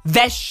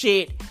 that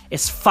shit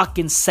is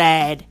fucking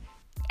sad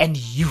and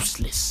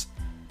useless.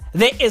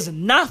 There is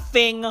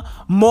nothing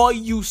more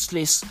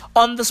useless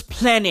on this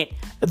planet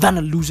than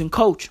a losing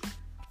coach.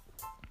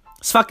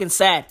 It's fucking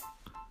sad.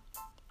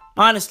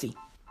 Honestly.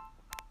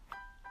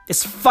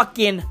 It's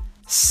fucking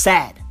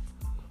sad.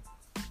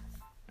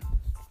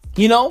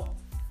 You know?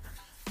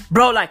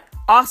 Bro, like,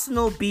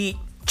 Arsenal beat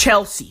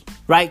Chelsea,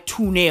 right?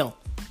 2-0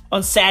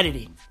 on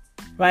Saturday,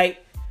 right?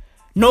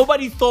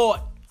 Nobody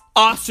thought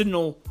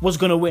Arsenal was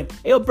going to win.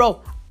 Yo,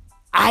 bro,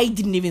 I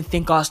didn't even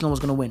think Arsenal was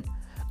going to win.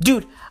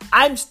 Dude,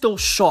 I'm still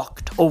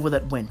shocked over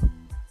that win.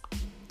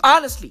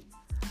 Honestly,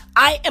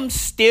 I am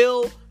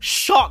still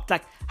shocked.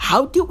 Like,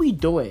 how did we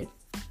do it?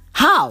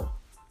 How?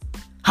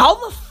 How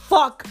the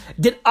fuck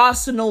did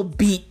Arsenal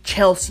beat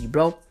Chelsea,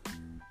 bro?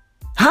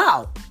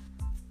 How?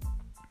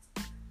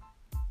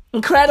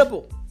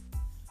 Incredible.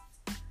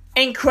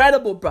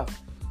 Incredible, bro.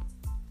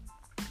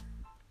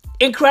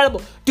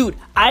 Incredible. Dude,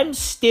 I'm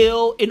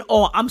still in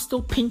awe. I'm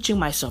still pinching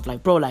myself.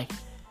 Like, bro, like,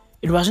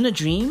 it wasn't a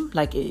dream.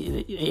 Like,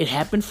 it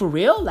happened for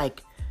real.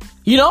 Like,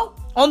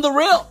 on the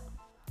real.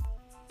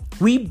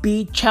 We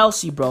beat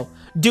Chelsea, bro.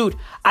 Dude,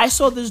 I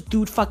saw this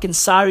dude fucking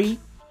Sarri,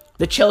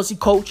 the Chelsea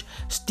coach,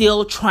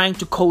 still trying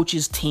to coach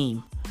his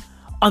team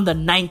on the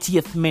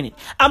 90th minute.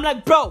 I'm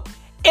like, bro,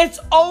 it's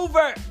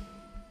over.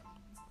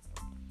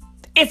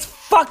 It's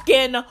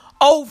fucking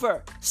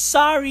over.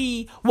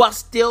 Sarri was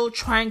still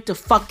trying to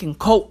fucking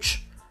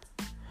coach.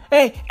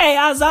 Hey,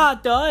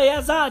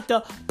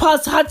 Azata,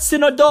 pass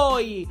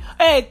Hudson-Odoi.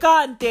 Hey,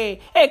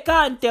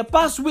 Kante,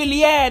 pass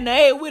Willian.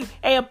 Hey,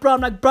 bro,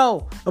 I'm like,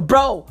 bro,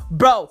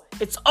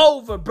 it's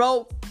over,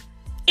 bro.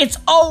 It's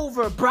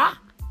over, bruh.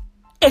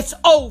 It's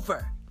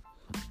over.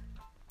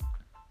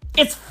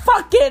 It's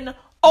fucking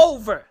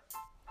over.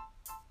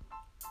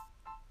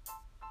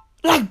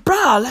 Like,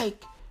 bruh,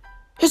 like,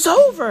 it's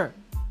over.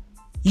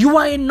 You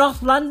are in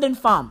North London,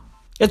 fam.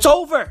 It's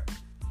over.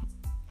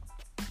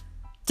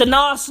 It's an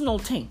Arsenal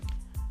thing.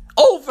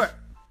 Over.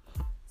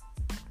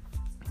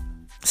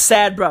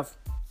 Sad, bruv.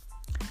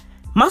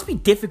 Must be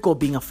difficult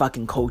being a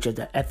fucking coach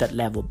at that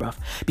level, bruv.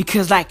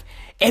 Because, like,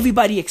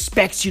 everybody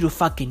expects you to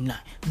fucking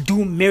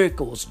do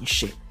miracles and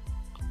shit.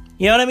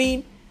 You know what I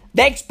mean?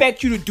 They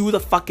expect you to do the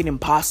fucking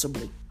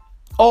impossible.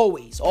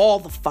 Always. All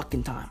the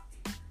fucking time.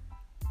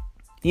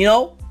 You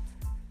know?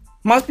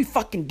 Must be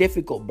fucking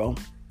difficult, bro.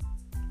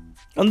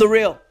 On the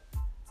real.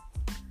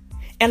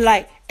 And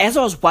like, as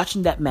I was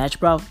watching that match,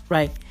 bro,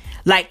 right?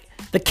 Like,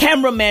 the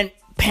cameraman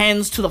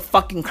pans to the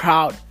fucking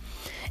crowd.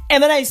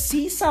 And then I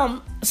see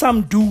some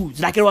dudes.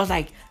 Like, it was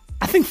like,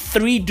 I think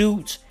 3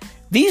 dudes.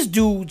 These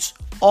dudes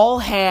all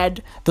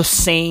had the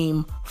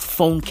same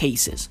phone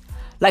cases.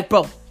 Like,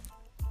 bro,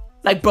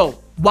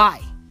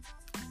 why?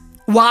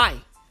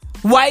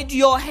 Why do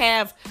y'all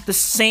have the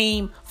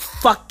same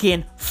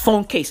fucking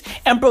phone case?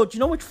 And bro, do you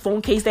know which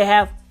phone case they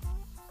have?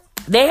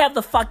 They have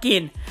the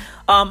fucking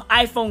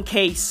iPhone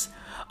case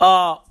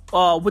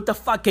with the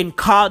fucking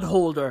card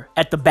holder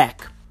at the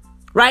back.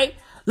 Right?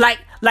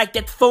 Like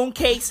that phone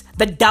case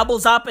that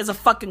doubles up as a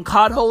fucking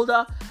card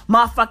holder.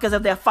 Motherfuckers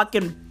have their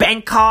fucking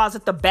bank cards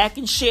at the back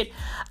and shit.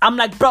 I'm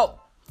like, bro,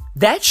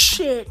 that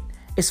shit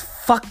is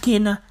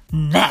fucking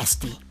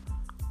nasty.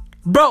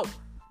 Bro,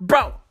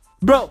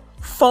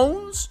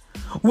 phones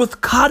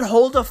with card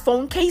holder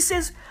phone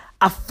cases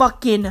are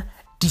fucking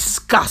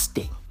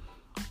disgusting.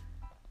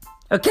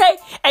 Okay?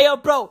 Hey, yo,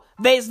 bro,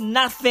 there's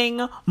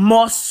nothing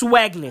more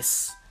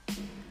swagless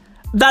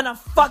than a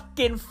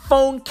fucking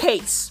phone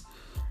case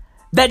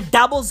that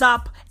doubles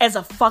up as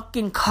a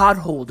fucking card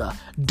holder.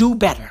 Do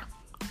better.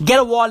 Get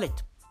a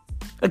wallet.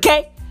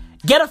 Okay?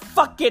 Get a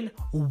fucking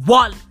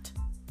wallet.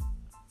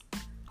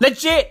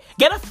 Legit.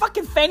 Get a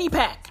fucking fanny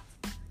pack.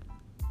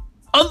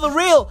 On the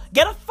real,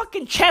 get a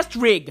fucking chest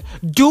rig.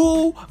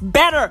 Do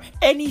better.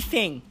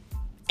 Anything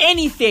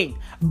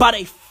but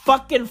a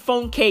fucking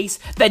phone case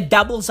that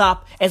doubles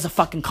up as a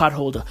fucking card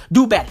holder.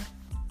 Do better.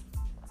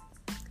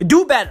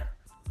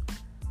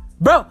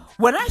 Bro,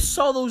 when I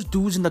saw those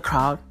dudes in the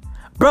crowd,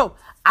 bro,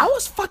 I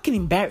was fucking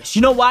embarrassed.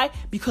 You know why?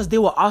 Because they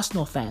were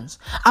Arsenal fans.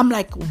 I'm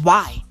like,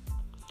 why?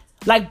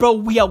 Like, bro,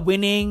 we are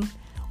winning.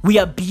 We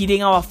are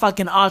beating our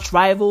fucking arch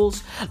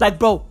rivals. Like,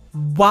 bro,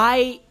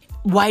 why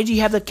do you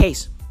have that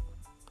case?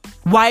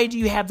 Why do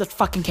you have that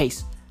fucking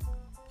case?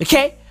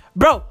 Okay?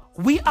 Bro,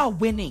 we are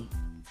winning.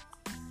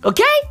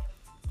 Okay?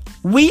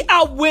 We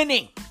are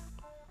winning.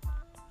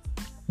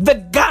 The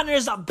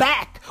Gunners are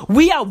back.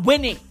 We are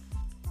winning.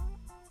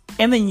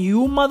 And then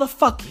you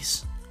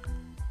motherfuckers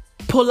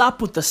pull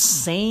up with the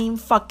same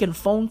fucking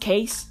phone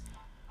case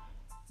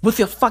with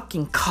your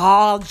fucking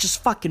cards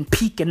just fucking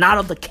peeking out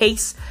of the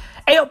case.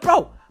 Hey, yo,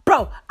 bro,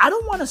 I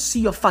don't want to see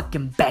your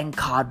fucking bank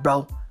card,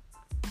 bro.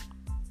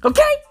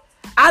 Okay?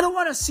 I don't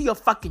want to see your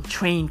fucking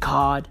train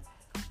card.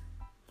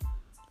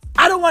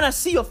 I don't want to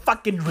see your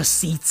fucking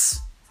receipts.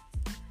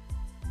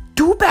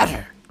 Do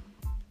better.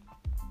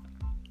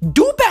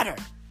 Do better.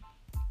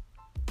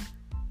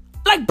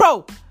 Like,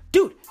 bro,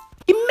 dude,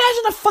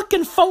 imagine a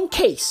fucking phone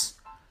case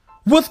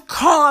with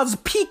cards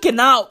peeking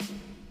out.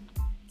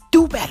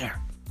 Do better.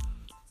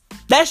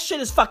 That shit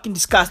is fucking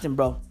disgusting,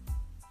 bro.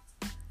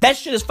 That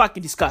shit is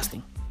fucking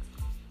disgusting.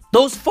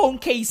 Those phone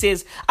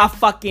cases are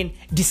fucking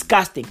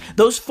disgusting.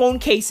 Those phone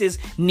cases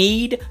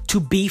need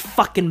to be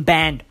fucking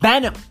banned.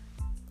 Ban them.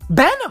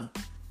 Ban them.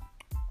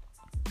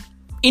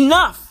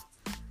 Enough.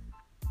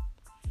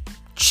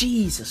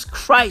 Jesus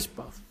Christ,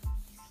 bro.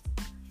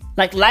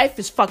 Like, life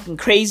is fucking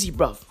crazy,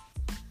 bro.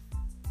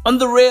 On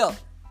the real.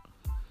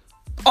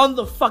 On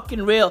the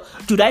fucking real.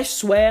 Dude, I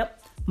swear,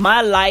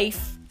 my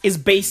life is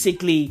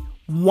basically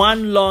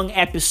one long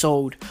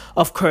episode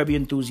of Curb Your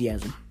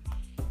Enthusiasm.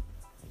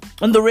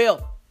 On the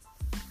real.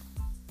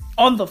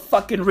 On the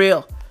fucking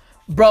real.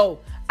 Bro,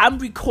 I'm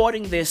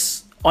recording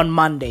this on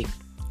Monday.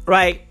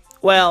 Right?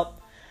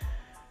 Well,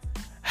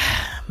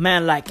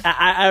 man, like,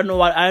 I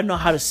don't know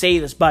how to say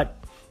this,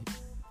 but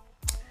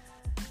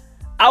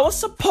I was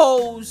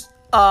supposed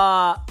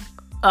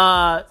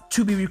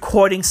to be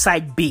recording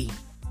side B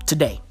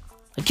today.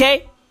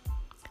 Okay?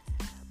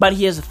 But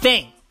here's the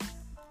thing.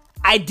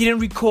 I didn't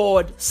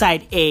record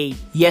side A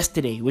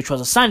yesterday, which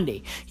was a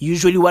Sunday.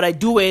 Usually what I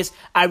do is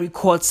I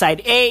record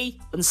side A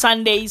on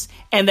Sundays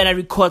and then I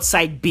record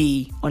side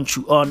B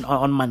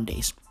on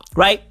Mondays,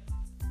 right?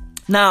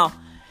 Now,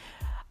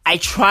 I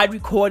tried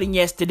recording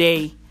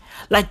yesterday.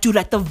 Like, dude,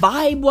 like the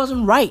vibe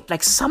wasn't right.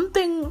 Like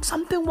something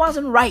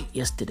wasn't right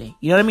yesterday.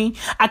 You know what I mean?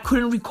 I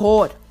couldn't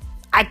record.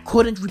 I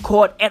couldn't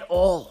record at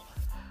all,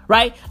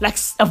 right? Like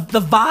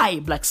the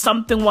vibe, like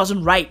something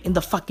wasn't right in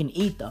the fucking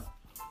ether.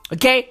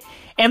 Okay?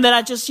 And then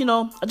I just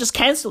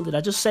canceled it.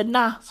 I just said,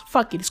 nah,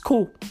 fuck it, it's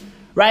cool.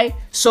 Right?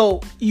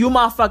 So, you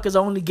motherfuckers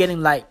are only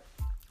getting, like,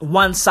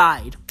 one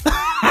side.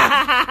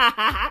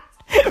 Right?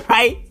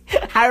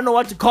 I don't know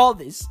what to call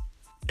this.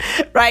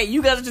 Right?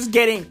 You guys are just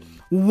getting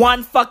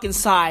one fucking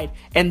side,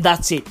 and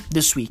that's it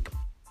this week.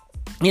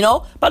 You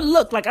know? But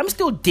look, like, I'm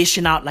still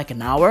dishing out, like,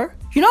 an hour.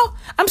 You know?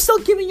 I'm still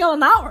giving y'all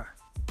an hour.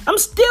 I'm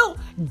still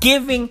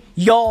giving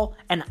y'all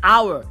an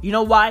hour. You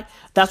know why?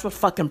 That's what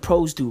fucking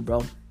pros do,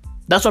 bro.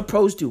 That's what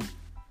pros do.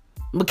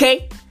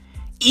 Okay?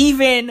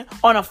 Even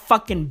on a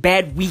fucking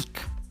bad week,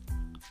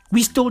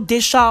 we still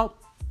dish out,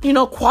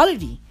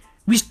 quality.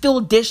 We still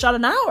dish out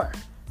an hour.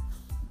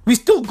 We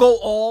still go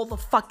all the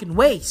fucking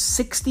way.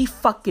 60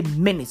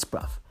 fucking minutes,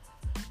 bruv.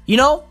 You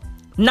know?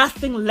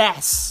 Nothing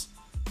less.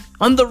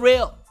 On the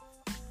real.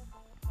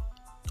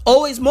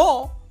 Always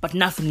more, but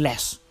nothing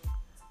less.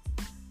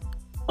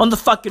 On the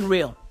fucking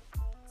real.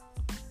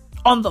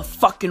 On the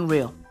fucking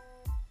real.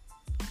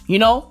 You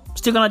know?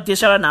 Still gonna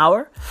dish out an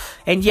hour.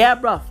 And yeah,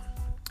 bruv.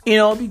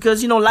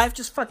 Because, life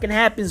just fucking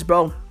happens,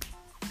 bro.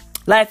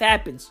 Life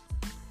happens.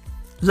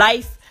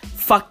 Life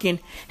fucking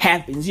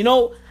happens.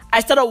 I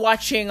started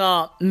watching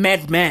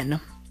Mad Men.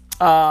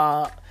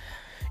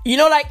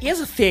 Here's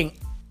the thing.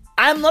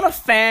 I'm not a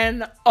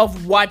fan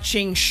of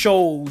watching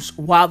shows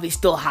while they're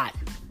still hot.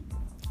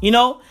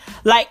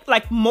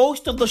 Like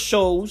most of the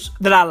shows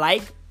that I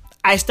like,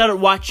 I started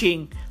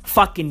watching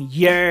fucking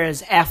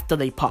years after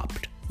they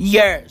popped.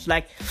 Years.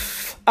 Like,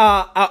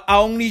 I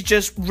only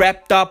just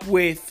wrapped up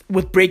with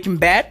Breaking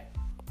Bad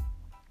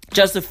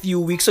just a few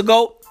weeks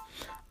ago.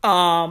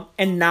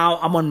 And now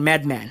I'm on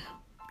Mad Men.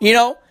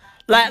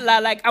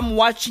 Like I'm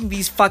watching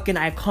these fucking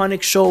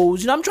iconic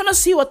shows. I'm trying to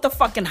see what the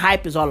fucking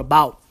hype is all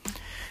about.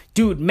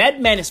 Dude,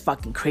 Mad Men is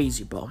fucking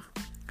crazy, bro.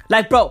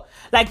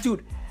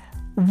 Dude,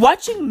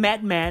 watching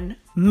Mad Men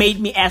made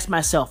me ask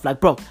myself, like,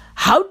 bro,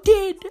 how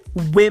did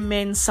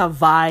women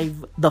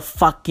survive the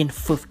fucking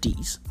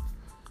 50s?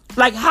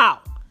 Like, how?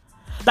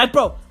 Like,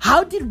 bro,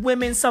 how did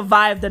women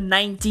survive the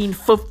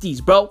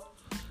 1950s, bro?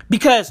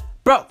 Because,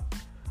 bro,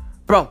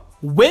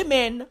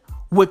 women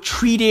were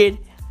treated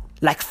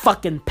like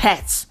fucking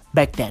pets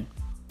back then.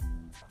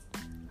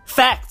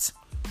 Facts.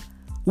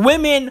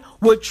 Women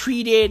were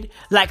treated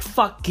like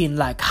fucking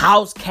like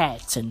house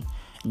cats and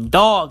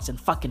dogs and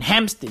fucking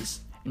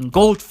hamsters and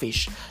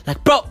goldfish.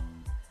 Like, bro,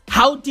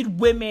 how did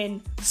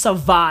women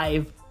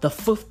survive the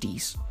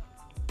 50s?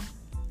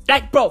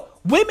 Like, bro,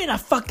 women are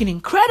fucking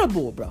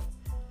incredible, bro.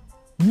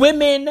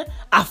 Women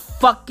are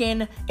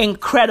fucking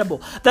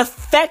incredible. The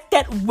fact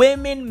that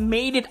women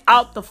made it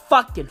out the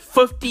fucking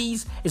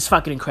 50s is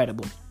fucking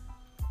incredible.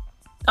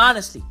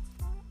 Honestly.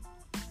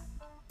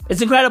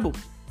 It's incredible.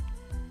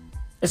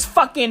 It's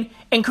fucking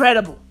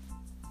incredible.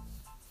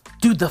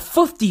 Dude, the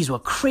 50s were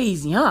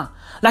crazy, huh?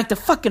 Like, the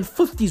fucking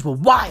 50s were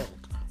wild.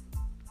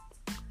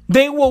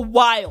 They were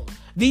wild.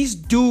 These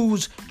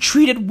dudes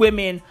treated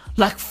women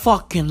like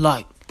fucking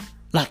like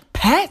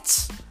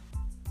pets.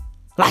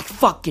 Like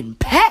fucking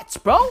pets,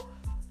 bro.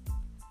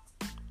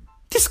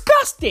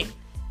 Disgusting.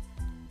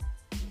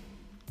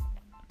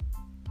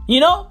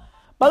 But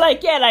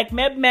like, yeah, like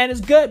Mad Men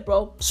is good,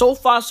 bro. So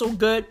far, so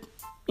good.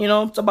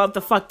 It's about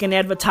the fucking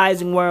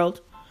advertising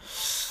world.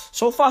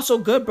 so far so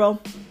good, bro.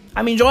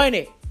 I'm enjoying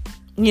it.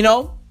 You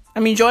know,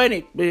 I'm enjoying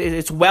it.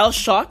 It's well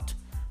shot,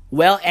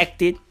 well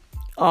acted.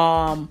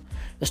 The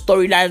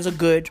storylines are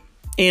good.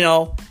 You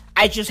know,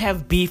 I just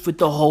have beef with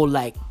the whole,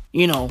 like,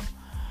 you know,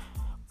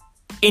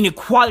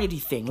 inequality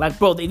thing. Like,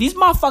 bro, these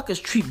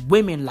motherfuckers treat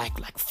women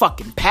like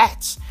fucking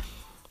pets.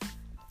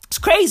 It's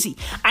crazy.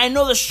 I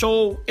know the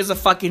show is a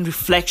fucking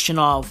reflection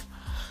of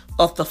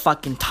the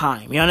fucking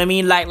time. You know what I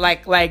mean?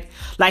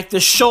 Like the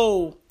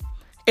show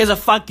is a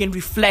fucking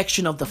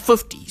reflection of the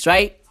 50s,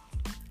 right?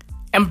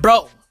 And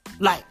bro,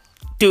 like,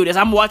 dude, as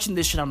I'm watching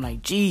this shit, I'm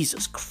like,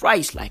 Jesus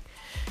Christ, like,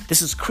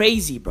 this is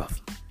crazy, bro.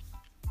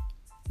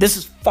 This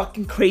is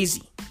fucking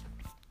crazy.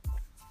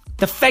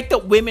 The fact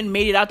that women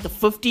made it out the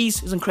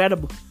 50s is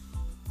incredible.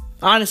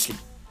 Honestly.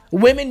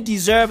 Women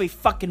deserve a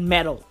fucking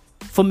medal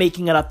for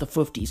making it out the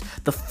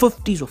 50s. The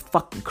 50s were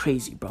fucking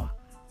crazy, bro.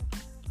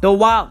 They're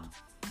wild.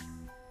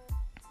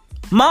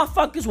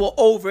 Motherfuckers were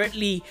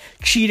overtly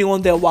cheating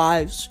on their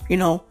wives, you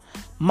know.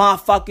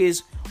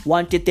 Motherfuckers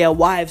wanted their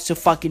wives to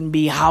fucking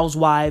be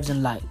housewives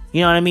and, like,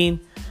 you know what I mean?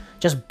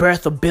 Just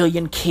birth a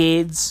billion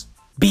kids,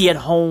 be at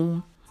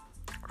home,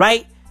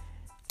 right?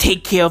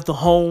 Take care of the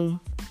home,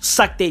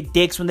 suck their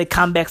dicks when they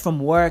come back from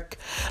work.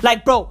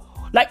 Like, bro,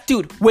 like,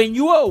 dude, when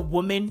you were a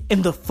woman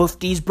in the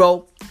 50s,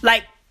 bro,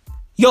 like,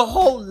 your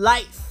whole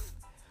life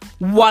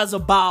was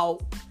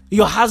about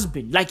your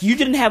husband. Like, you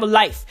didn't have a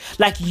life.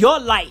 Like, your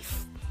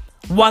life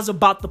was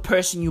about the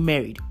person you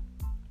married,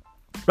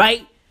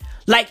 right?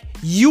 Like,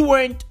 you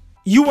weren't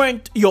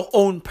your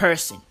own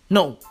person.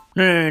 No.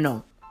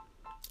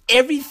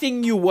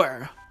 Everything you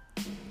were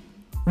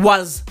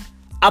was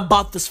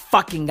about this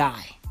fucking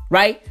guy,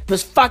 right?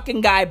 This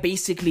fucking guy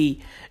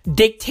basically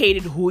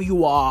dictated who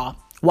you are,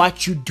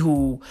 what you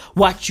do,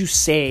 what you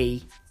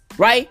say,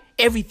 right?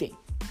 Everything.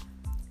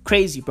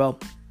 Crazy, bro.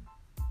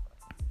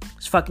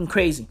 It's fucking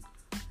crazy.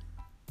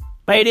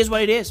 But it is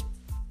what it is.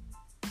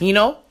 You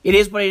know? It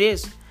is what it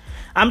is.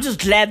 I'm just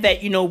glad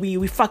that, you know,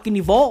 we fucking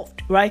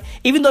evolved, right?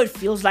 Even though it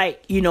feels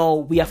like, you know,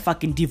 we are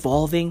fucking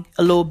devolving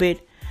a little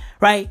bit,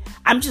 right?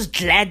 I'm just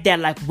glad that,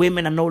 like,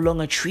 women are no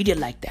longer treated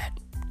like that.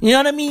 You know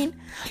what I mean?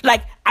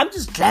 Like, I'm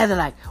just glad that,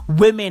 like,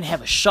 women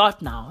have a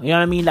shot now. You know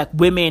what I mean? Like,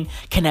 women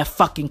can have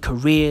fucking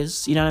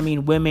careers. You know what I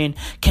mean? Women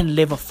can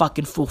live a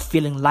fucking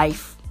fulfilling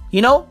life.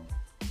 You know?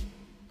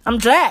 I'm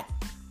glad.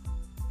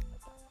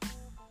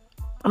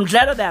 I'm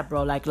glad of that,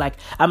 bro. Like,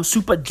 I'm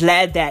super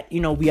glad that,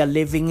 you know, we are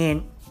living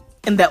in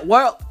that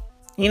world.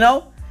 You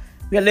know?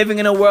 We are living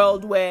in a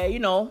world where, you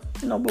know,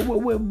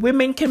 where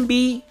women can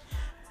be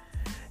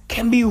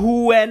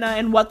who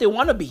and what they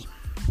want to be.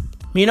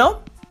 You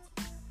know?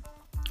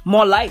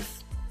 More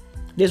life.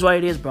 It is what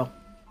it is, bro.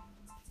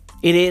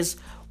 It is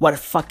what it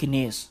fucking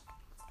is.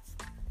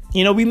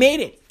 You know, we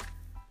made it.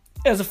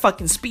 As a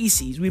fucking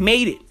species. We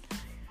made it.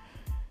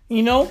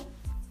 You know?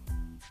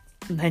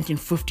 The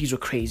 1950s were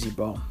crazy,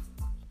 bro.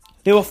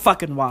 They were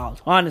fucking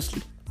wild.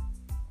 Honestly.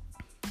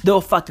 They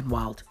were fucking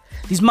wild.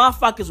 These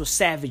motherfuckers were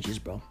savages,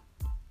 bro.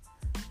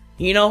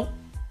 You know?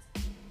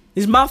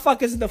 These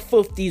motherfuckers in the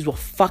 50s were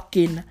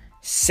fucking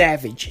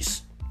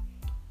savages.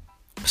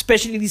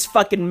 Especially these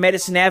fucking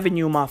Madison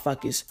Avenue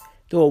motherfuckers.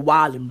 They were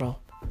wildin', bro.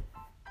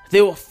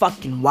 They were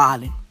fucking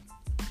wildin'.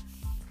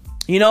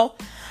 You know?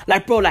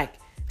 Like, bro, like,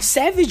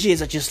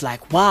 savages are just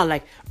like, wow.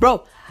 Like,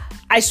 bro,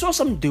 I saw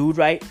some dude,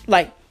 right?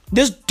 Like,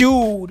 this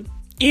dude,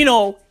 you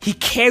know, he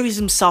carries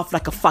himself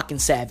like a fucking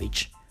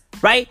savage.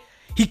 Right?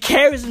 He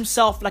carries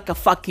himself like a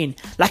fucking,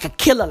 like a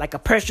killer. Like a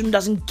person who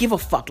doesn't give a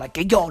fuck. Like,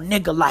 yo,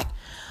 nigga, like,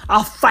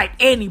 I'll fight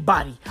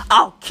anybody.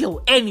 I'll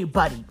kill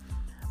anybody.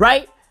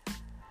 Right?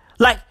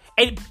 Like,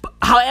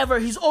 however,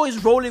 he's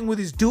always rolling with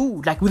his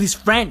dude, like with his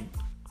friend,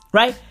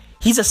 right?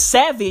 He's a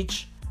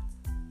savage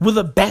with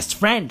a best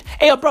friend.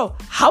 Hey, yo, bro,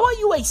 how are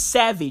you a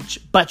savage,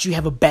 but you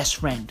have a best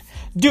friend?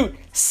 Dude,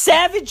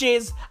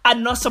 savages are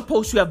not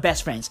supposed to have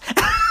best friends.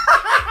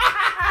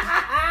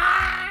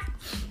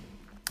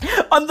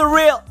 On the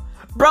real,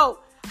 bro,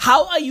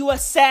 how are you a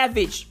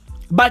savage,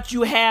 but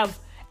you have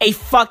a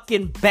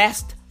fucking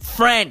best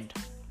friend?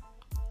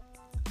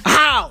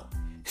 How?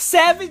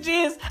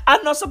 Savages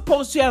are not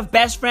supposed to have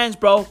best friends,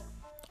 bro.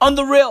 On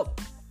the real.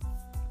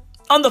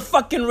 On the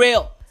fucking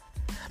real.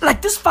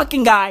 Like, this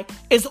fucking guy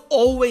is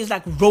always,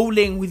 like,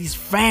 rolling with his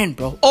friend,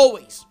 bro.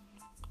 Always.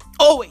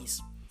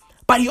 Always.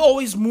 But he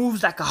always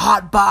moves like a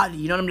hot body.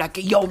 You know what I mean? Like,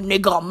 yo,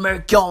 nigga, I'm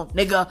Mercure,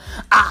 nigga.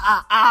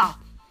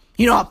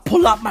 You know, I'll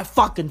pull up my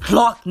fucking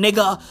clock,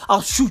 nigga.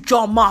 I'll shoot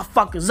y'all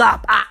motherfuckers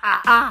up.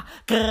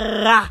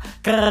 Grrrah,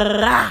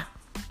 grrrah.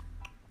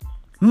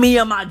 Me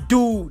and my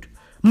dude.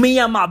 Me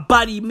and my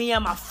buddy, me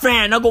and my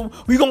friend,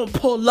 we gonna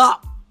pull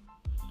up.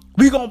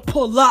 We gonna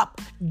pull up.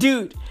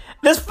 Dude,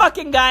 this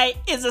fucking guy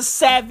is a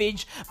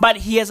savage, but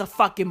he has a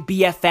fucking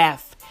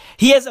BFF.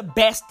 He has a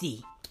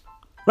bestie.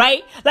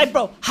 Right? Like,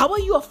 bro, how are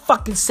you a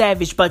fucking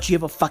savage, but you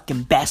have a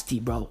fucking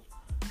bestie, bro?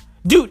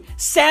 Dude,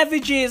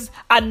 savages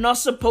are not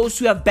supposed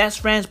to have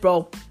best friends,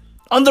 bro.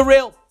 On the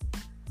real.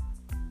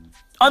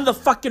 On the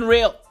fucking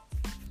real.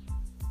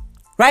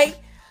 Right?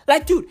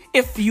 Like, dude,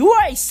 if you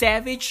are a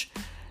savage,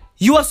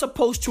 You are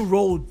supposed to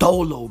roll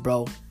dolo,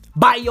 bro.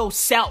 By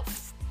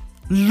yourself.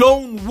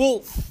 Lone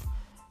wolf.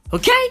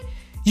 Okay?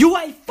 You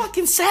are a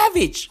fucking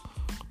savage.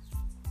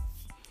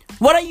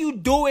 What are you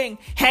doing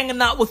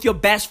hanging out with your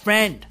best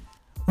friend?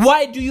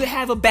 Why do you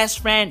have a best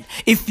friend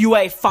if you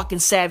are a fucking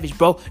savage,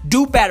 bro?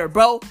 Do better,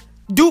 bro.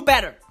 Do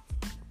better.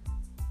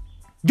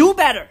 Do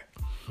better.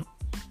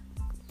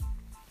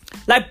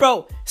 Like,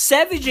 bro,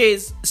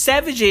 savages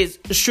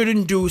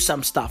shouldn't do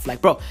some stuff.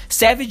 Like, bro,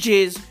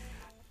 savages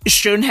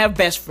shouldn't have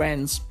best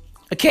friends.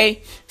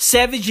 Okay?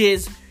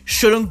 Savages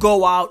shouldn't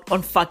go out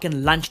on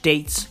fucking lunch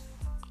dates.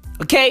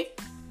 Okay?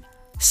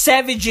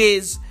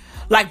 Savages,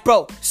 like,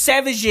 bro,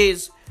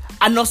 savages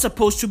are not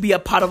supposed to be a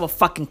part of a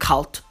fucking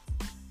cult.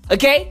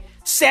 Okay?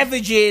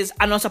 Savages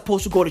are not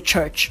supposed to go to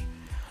church.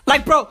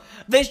 Like, bro,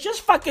 there's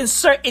just fucking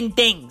certain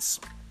things,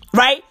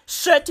 right?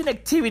 Certain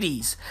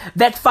activities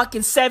that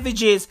fucking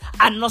savages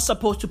are not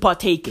supposed to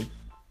partake in.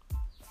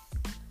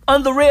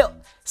 On the real,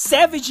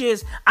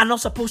 savages are not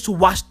supposed to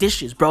wash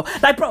dishes, bro.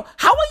 Like, bro,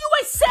 how are you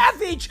a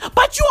savage,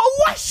 but you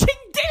are washing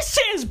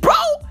dishes, bro?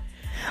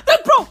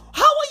 Like, bro,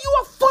 how are you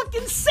a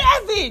fucking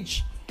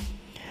savage,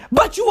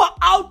 but you are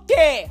out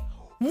there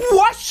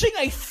washing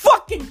a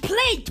fucking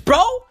plate,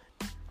 bro?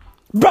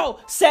 Bro,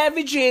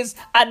 savages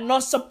are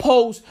not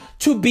supposed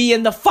to be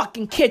in the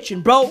fucking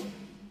kitchen, bro.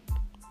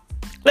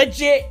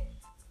 Legit.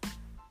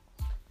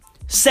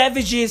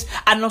 Savages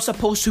are not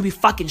supposed to be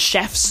fucking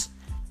chefs.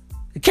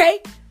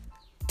 Okay?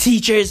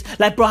 Teachers,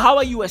 like, bro, how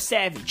are you a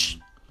savage?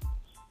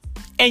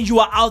 And you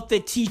are out there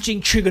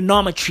teaching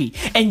trigonometry,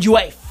 and you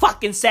are a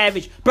fucking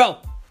savage. Bro,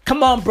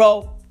 come on,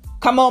 bro.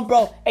 Come on,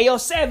 bro. Hey, yo,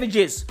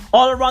 savages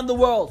all around the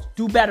world,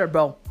 do better,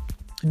 bro.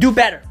 Do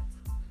better.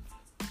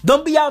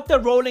 Don't be out there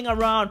rolling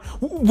around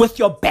with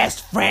your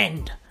best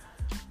friend.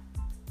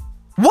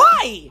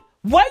 Why?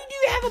 Why do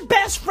you have a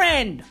best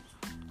friend?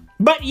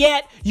 But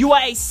yet, you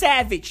are a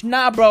savage.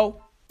 Nah,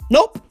 bro.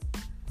 Nope.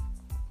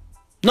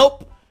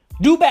 Nope.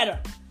 Do better.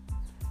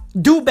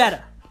 Do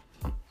better.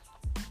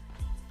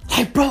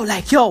 Like, bro,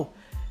 like, yo,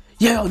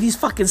 these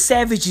fucking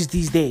savages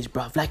these days,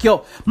 bro. Like,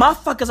 yo,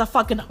 motherfuckers are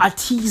fucking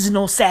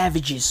artisanal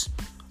savages.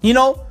 You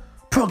know?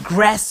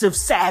 Progressive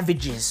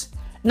savages.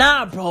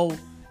 Nah, bro.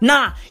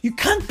 Nah, you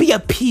can't be a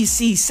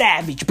PC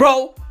savage,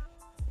 bro.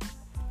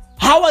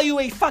 How are you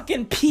a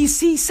fucking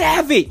PC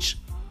savage?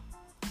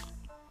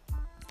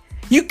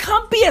 You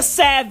can't be a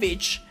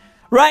savage,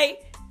 right?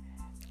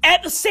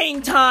 At the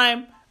same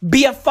time,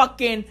 be a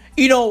fucking,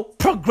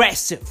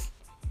 progressive.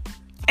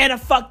 And a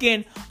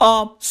fucking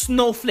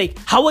snowflake.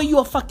 How are you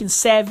a fucking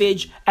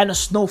savage and a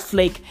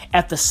snowflake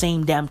at the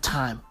same damn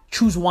time?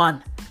 Choose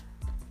one.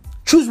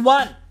 Choose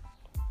one.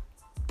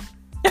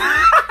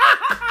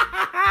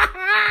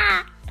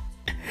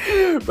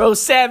 Bro,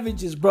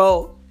 savages,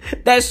 bro.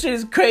 That shit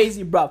is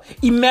crazy, bro.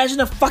 Imagine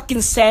a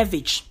fucking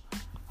savage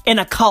in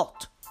a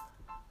cult.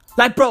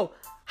 Like, bro,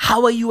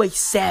 how are you a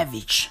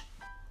savage?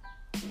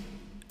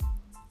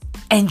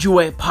 And you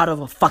are a part of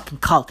a fucking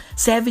cult.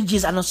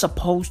 Savages are not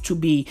supposed to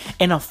be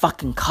in a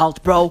fucking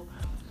cult, bro.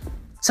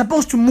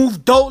 Supposed to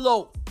move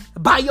dolo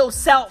by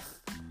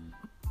yourself.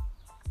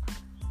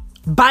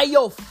 By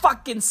your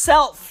fucking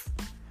self.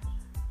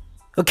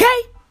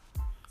 Okay?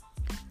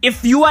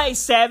 If you are a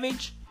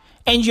savage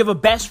and you have a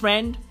best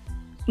friend,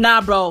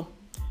 nah, bro.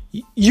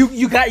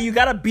 You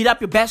gotta beat up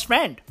your best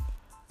friend.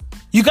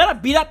 You gotta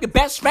beat up your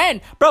best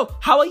friend. Bro,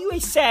 how are you a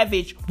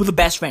savage with a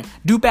best friend?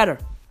 Do better.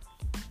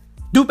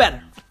 Do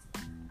better.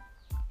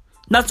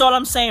 That's all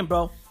I'm saying,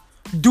 bro.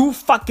 Do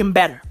fucking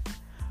better.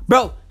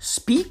 Bro,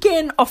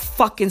 speaking of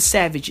fucking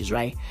savages,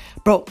 right?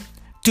 Bro,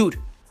 dude,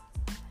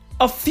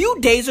 a few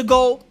days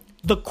ago,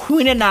 the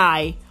Queen and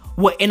I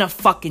were in a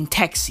fucking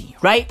taxi,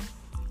 right?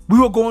 We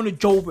were going to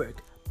Joburg.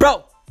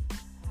 Bro,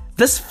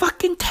 this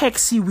fucking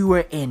taxi we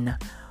were in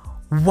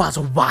was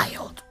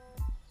wild.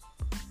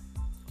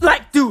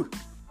 Like, dude,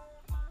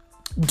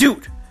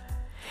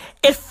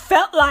 it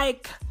felt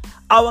like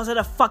I was at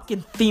a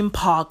fucking theme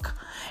park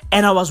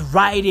and I was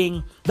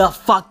riding the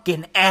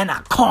fucking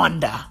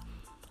Anaconda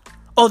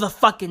or the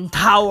fucking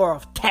Tower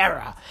of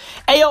Terror.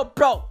 Hey, yo,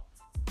 bro,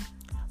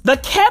 the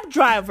cab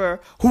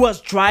driver who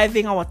was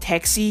driving our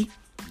taxi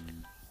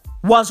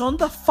was on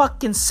the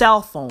fucking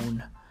cell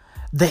phone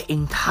the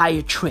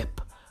entire trip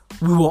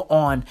we were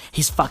on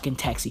his fucking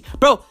taxi.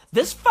 Bro,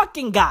 this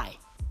fucking guy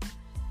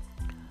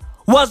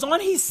was on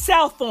his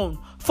cell phone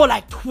for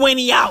like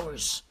 20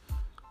 hours.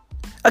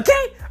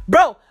 Okay?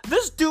 Bro,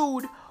 this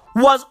dude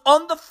was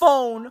on the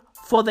phone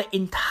for the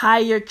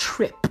entire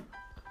trip.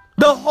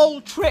 The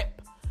whole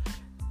trip.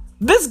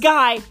 This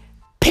guy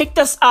picked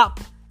us up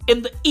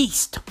in the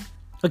east.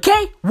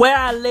 Okay? Where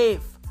I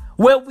live.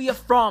 Where we are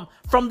from.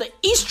 From the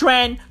East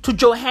Rand to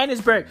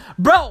Johannesburg.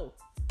 Bro,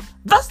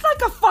 that's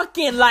like a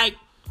fucking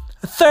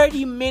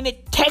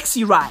 30-minute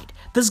taxi ride.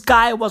 This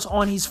guy was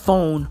on his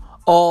phone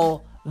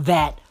all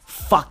that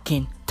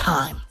fucking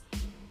time.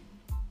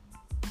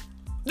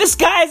 This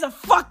guy is a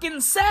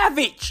fucking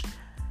savage.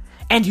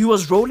 And he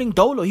was rolling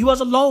dolo. He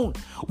was alone.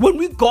 When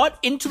we got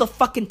into the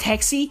fucking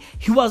taxi,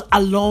 he was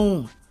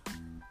alone.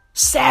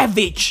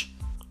 Savage.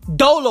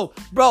 Dolo,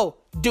 bro,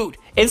 dude,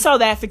 in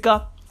South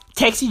Africa,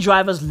 taxi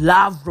drivers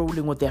love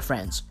rolling with their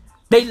friends.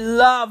 They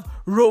love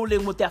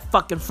rolling with their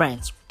fucking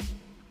friends.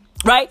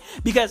 Right?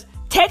 Because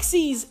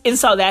taxis in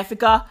South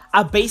Africa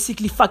are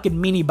basically fucking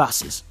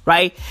minibuses,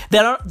 right?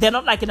 They're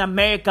not like in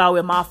America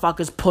where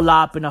motherfuckers pull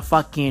up in a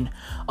fucking, you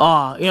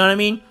know what I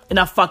mean? In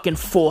a fucking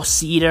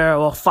 4-seater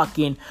or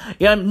fucking,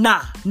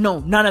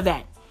 none of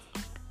that.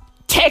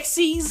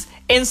 Taxis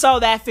in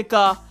South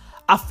Africa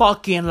are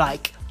fucking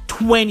like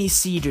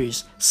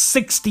 20-seaters,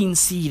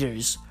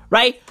 16-seaters,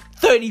 right?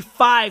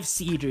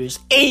 35-seaters,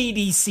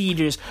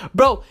 80-seaters.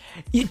 Bro,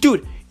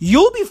 dude,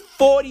 you'll be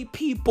 40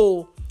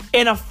 people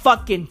in a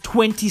fucking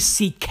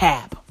 20-seat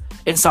cab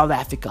in South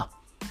Africa.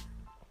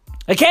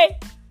 Okay?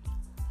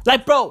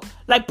 Like, bro,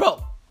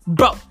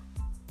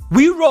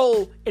 we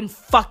roll in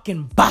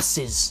fucking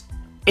buses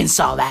in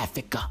South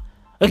Africa.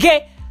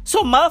 Okay?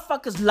 So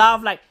motherfuckers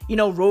love, like, you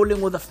know,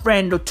 rolling with a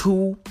friend or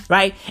two,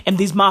 right? And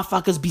these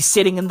motherfuckers be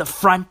sitting in the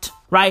front,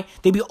 right?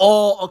 They be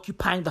all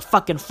occupying the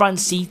fucking front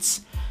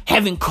seats,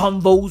 having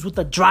convos with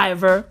the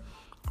driver,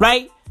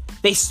 right?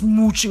 They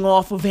smooching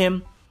off of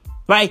him,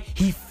 right?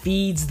 He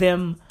feeds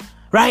them,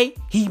 right?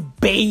 He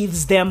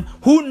bathes them.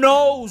 Who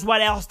knows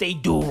what else they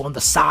do on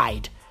the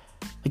side,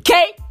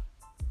 okay?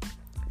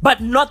 But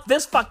not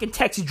this fucking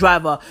taxi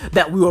driver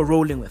that we were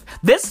rolling with.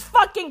 This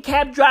fucking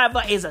cab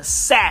driver is a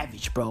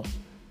savage, bro.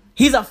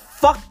 He's a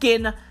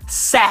fucking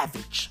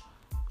savage.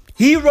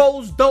 He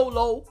rolls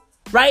dolo,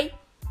 right?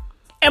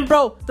 And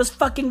bro, this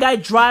fucking guy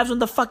drives on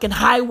the fucking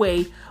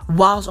highway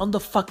whilst on the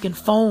fucking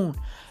phone.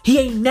 He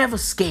ain't never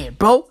scared,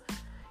 bro.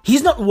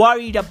 He's not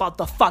worried about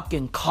the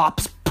fucking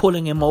cops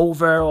pulling him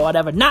over or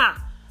whatever. Nah.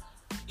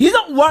 He's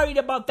not worried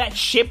about that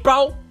shit,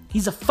 bro.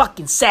 He's a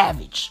fucking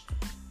savage.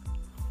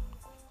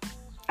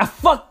 A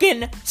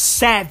fucking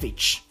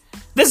savage.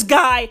 This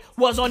guy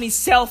was on his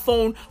cell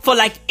phone for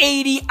like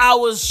 80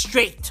 hours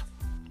straight.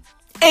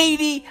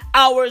 80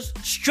 hours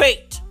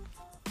straight.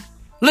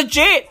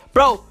 Legit,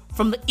 bro.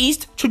 From the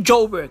east to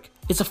Joburg,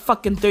 it's a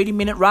fucking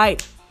 30-minute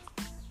ride.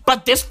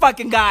 But this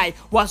fucking guy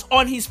was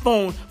on his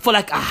phone for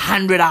like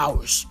 100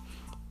 hours.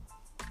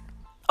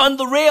 On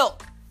the real.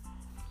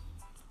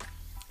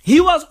 He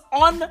was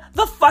on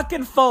the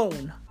fucking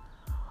phone,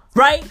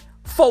 right?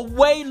 For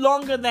way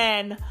longer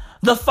than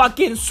the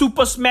fucking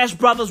Super Smash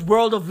Brothers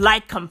World of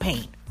Light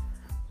campaign.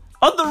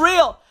 On the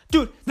real.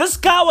 Dude, this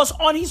guy was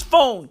on his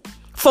phone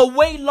for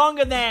way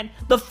longer than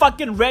the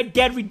fucking Red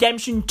Dead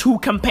Redemption 2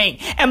 campaign.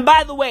 And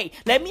by the way,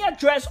 let me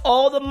address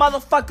all the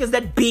motherfuckers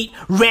that beat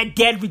Red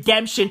Dead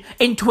Redemption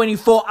in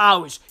 24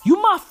 hours. You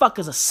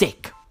motherfuckers are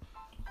sick.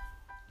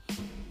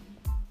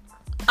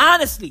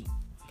 Honestly,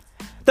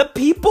 the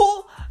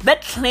people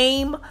that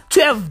claim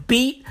to have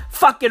beat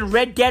fucking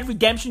Red Dead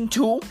Redemption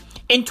 2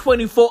 in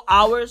 24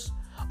 hours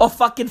or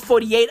fucking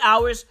 48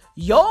 hours,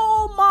 yo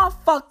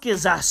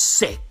motherfuckers are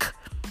sick.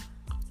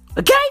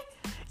 Okay?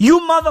 You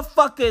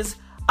motherfuckers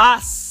are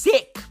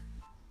sick.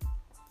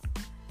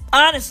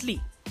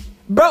 Honestly,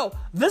 bro,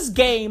 this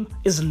game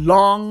is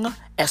long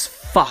as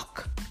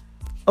fuck.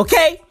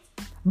 Okay?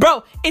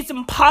 Bro, it's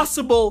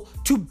impossible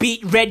to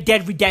beat Red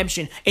Dead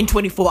Redemption in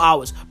 24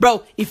 hours.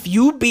 Bro, if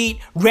you beat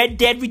Red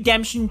Dead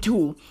Redemption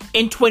 2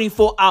 in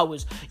 24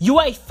 hours, you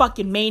are a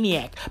fucking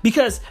maniac.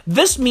 Because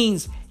this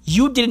means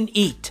you didn't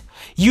eat.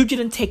 You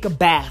didn't take a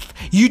bath.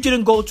 You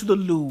didn't go to the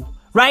loo.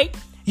 Right?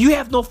 You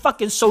have no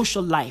fucking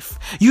social life.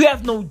 You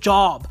have no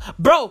job.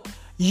 Bro,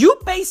 you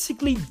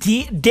basically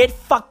did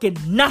fucking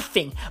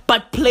nothing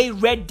but play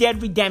Red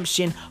Dead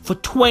Redemption for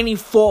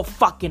 24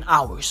 fucking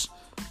hours.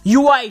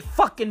 You are a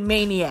fucking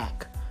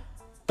maniac.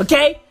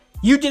 Okay?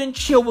 You didn't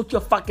chill with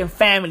your fucking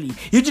family.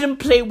 You didn't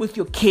play with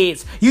your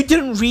kids. You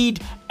didn't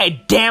read a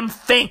damn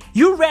thing.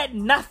 You read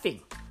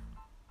nothing.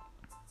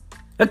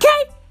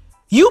 Okay?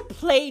 You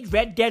played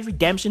Red Dead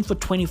Redemption for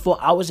 24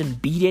 hours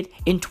and beat it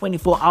in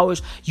 24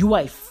 hours. You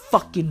are a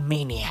fucking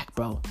maniac,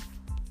 bro.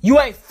 You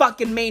are a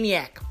fucking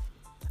maniac.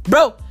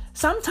 Bro,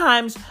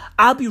 sometimes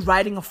I'll be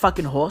riding a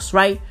fucking horse,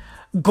 right?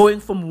 Going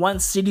from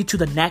one city to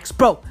the next.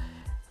 Bro,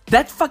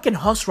 that fucking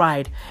horse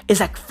ride is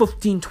like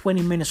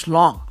 15-20 minutes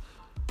long.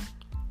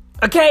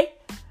 Okay?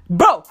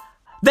 Bro,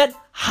 then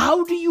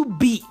how do you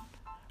beat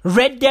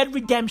Red Dead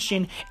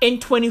Redemption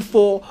in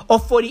 24 or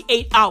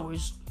 48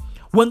 hours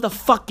when the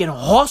fucking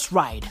horse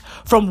ride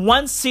from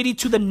one city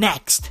to the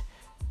next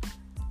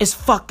is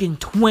fucking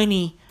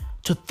 20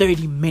 to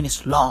 30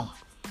 minutes long?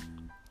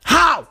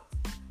 How?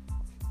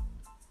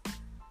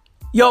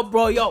 Yo,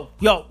 bro, yo,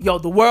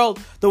 the world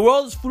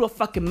is full of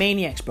fucking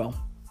maniacs, bro.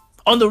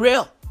 On the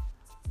real.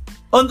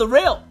 On the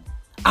real.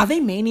 Are they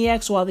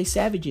maniacs or are they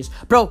savages?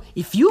 Bro,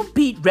 if you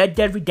beat Red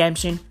Dead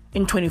Redemption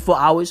in 24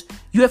 hours,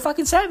 you're a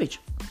fucking savage.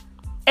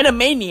 And a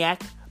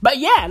maniac. But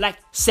yeah, like,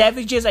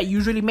 savages are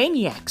usually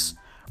maniacs.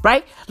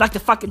 Right? Like the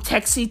fucking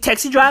taxi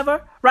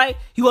driver, right?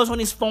 He was on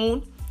his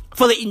phone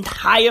for the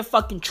entire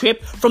fucking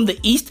trip from the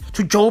east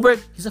to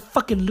Joburg. He's a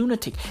fucking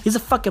lunatic. He's a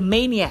fucking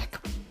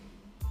maniac.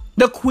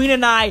 The Queen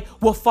and I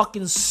were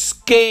fucking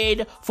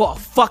scared for our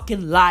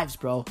fucking lives,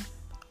 bro.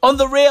 On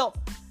the real.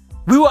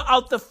 We were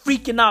out there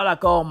freaking out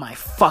like, oh my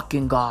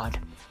fucking God.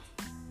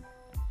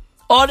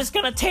 All it's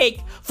gonna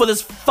take for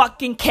this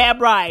fucking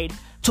cab ride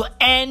to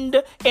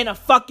end in a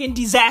fucking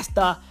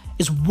disaster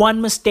is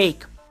one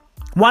mistake.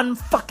 One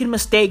fucking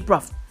mistake,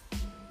 bruv.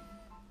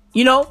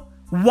 You know?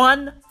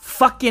 One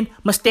fucking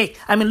mistake.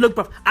 I mean, look,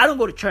 bruv, I don't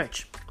go to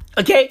church.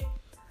 Okay?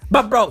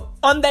 But, bro,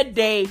 on that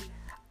day,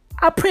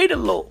 I prayed a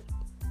little.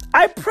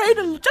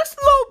 Just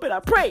a little bit.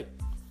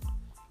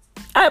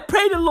 I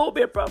prayed a little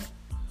bit, bruv.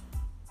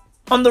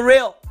 On the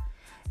real.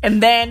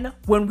 And then,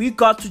 when we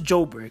got to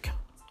Joburg,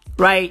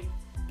 right?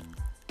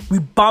 We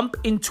bump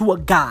into a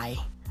guy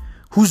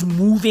who's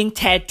moving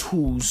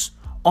tattoos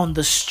on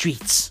the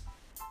streets.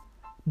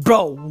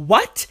 Bro,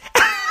 what?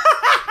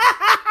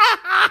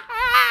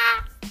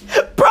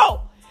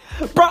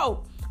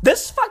 Bro,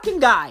 this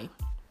fucking guy,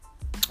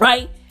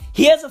 right?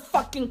 He has a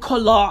fucking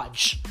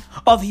collage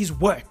of his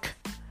work,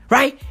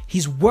 right?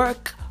 His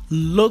work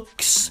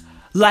looks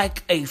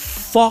like a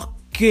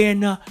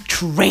fucking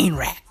train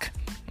wreck,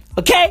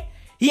 okay?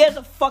 He has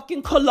a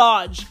fucking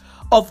collage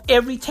of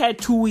every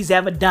tattoo he's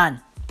ever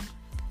done.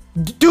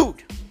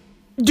 Dude,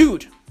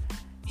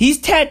 his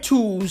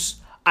tattoos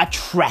are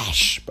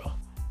trash, bro.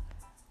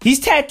 His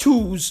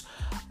tattoos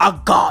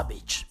are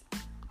garbage,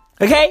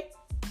 okay?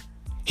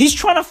 He's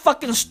trying to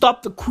fucking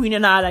stop the Queen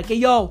and I like,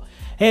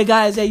 hey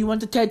guys, you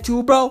want the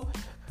tattoo, bro?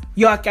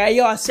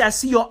 I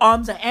see your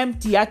arms are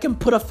empty. I can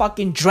put a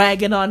fucking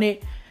dragon on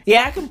it.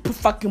 Yeah, I can put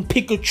fucking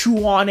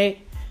Pikachu on it.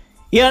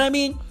 You know what I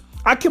mean?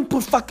 I can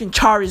put fucking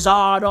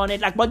Charizard on it.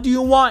 Like, what do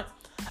you want?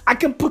 I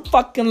can put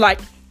fucking like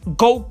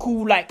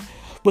Goku, like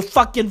with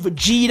fucking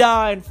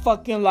Vegeta and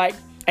fucking like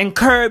and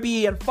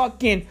Kirby and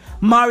fucking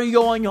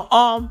Mario on your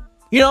arm.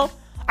 You know?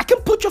 I can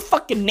put your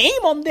fucking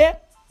name on there.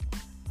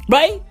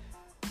 Right?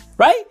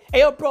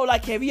 Hey, bro,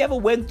 like, have you ever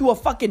went through a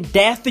fucking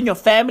death in your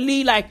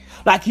family? Like,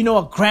 you know,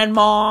 a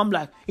grandmom,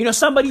 like, you know,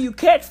 somebody you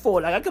cared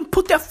for. Like, I can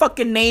put their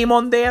fucking name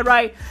on there,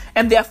 right?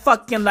 And their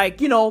fucking, like,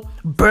 you know,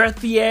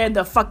 birth year and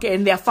their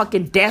fucking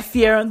death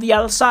year on the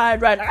other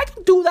side, right? Like, I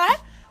can do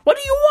that. What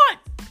do you want?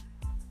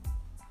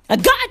 I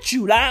got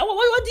you. Like,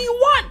 what do you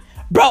want?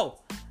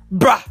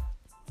 Bruh.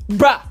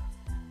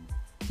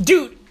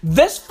 Dude,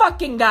 this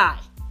fucking guy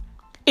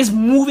is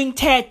moving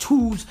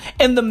tattoos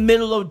in the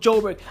middle of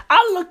Joburg.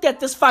 I looked at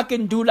this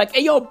fucking dude like,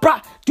 hey,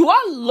 bruh, do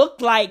I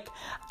look like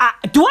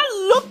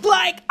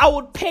I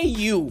would pay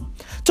you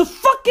to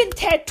fucking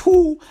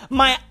tattoo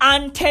my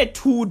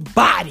untattooed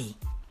body?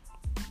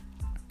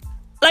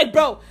 Like,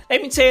 bro,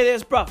 let me tell you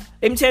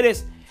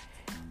this.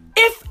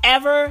 If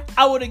ever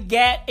I were to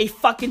get a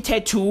fucking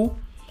tattoo,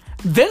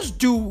 this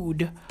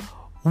dude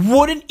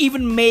wouldn't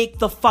even make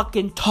the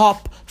fucking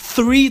top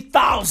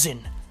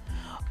 3,000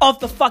 of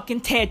the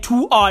fucking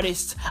tattoo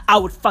artists I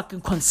would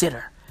fucking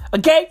consider.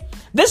 Okay?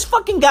 This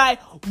fucking guy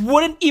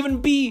wouldn't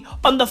even be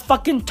on the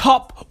fucking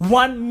top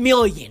 1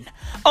 million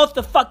of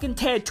the fucking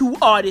tattoo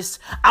artists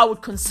I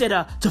would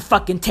consider to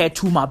fucking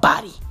tattoo my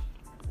body.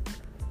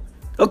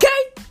 Okay?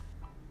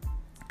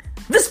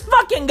 This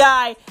fucking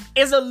guy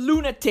is a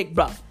lunatic,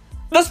 bro.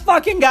 This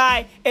fucking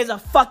guy is a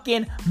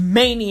fucking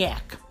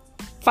maniac.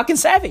 Fucking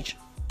savage.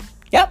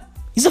 Yep.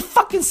 He's a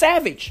fucking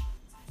savage.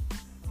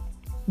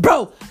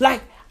 Bro,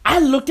 like, I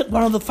looked at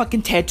one of the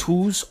fucking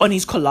tattoos on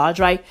his collage,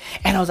 right?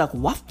 And I was like,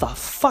 what the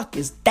fuck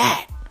is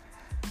that?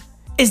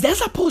 Is that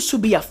supposed to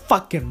be a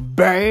fucking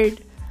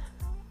bird?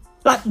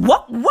 Like,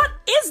 what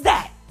is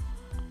that?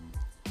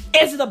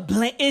 Is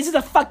it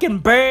a fucking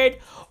bird,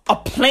 a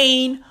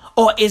plane,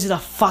 or is it a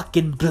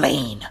fucking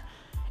plane?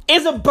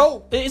 Is it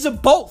both? Is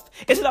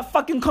it a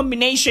fucking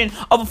combination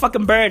of a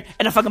fucking bird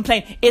and a fucking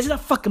plane? Is it a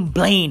fucking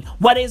plane?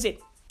 What is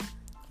it?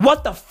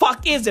 What the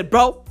fuck is it,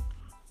 bro?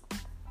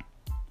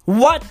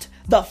 What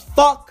the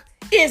fuck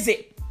is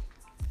it?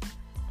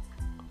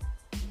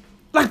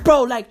 Like,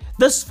 bro, like,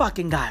 this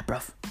fucking guy, bro.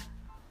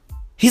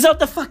 He's out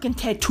there fucking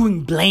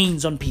tattooing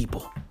blames on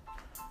people.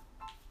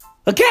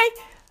 Okay?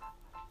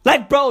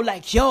 Like, bro,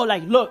 like, yo,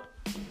 like, look.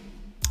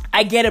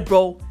 I get it,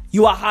 bro.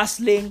 You are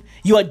hustling.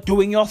 You are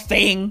doing your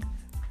thing.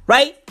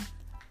 Right?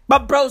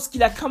 But, broski,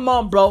 like, come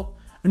on, bro.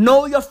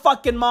 Know your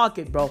fucking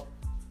market, bro.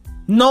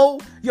 Know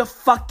your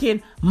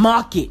fucking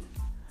market.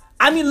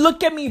 I mean,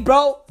 look at me,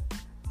 bro.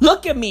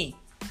 Look at me.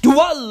 Do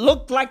I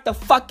look like the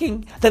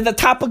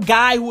type of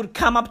guy who would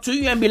come up to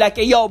you and be like,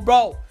 hey, yo,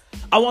 bro,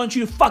 I want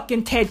you to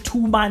fucking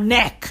tattoo my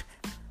neck?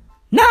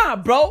 Nah,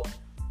 bro.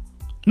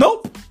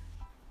 Nope.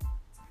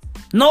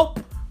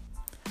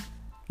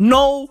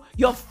 Know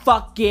your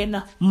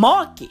fucking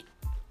market.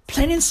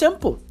 Plain and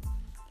simple.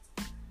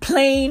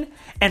 Plain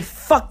and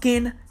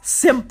fucking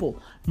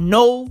simple.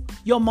 Know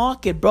your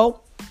market,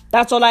 bro.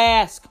 That's all I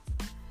ask.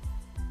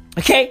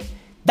 Okay?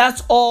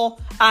 That's all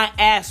I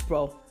ask,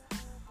 bro.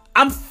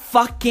 I'm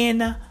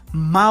fucking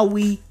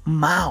Maui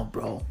Mao,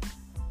 bro.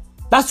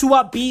 That's who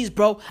I bees,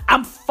 bro.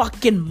 I'm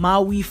fucking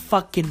Maui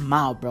fucking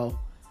Mao, bro.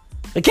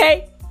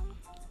 Okay?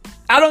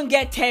 I don't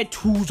get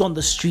tattoos on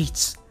the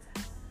streets.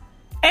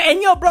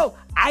 And yo, bro,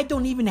 I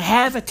don't even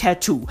have a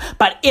tattoo.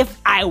 But if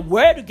I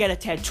were to get a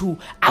tattoo,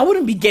 I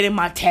wouldn't be getting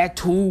my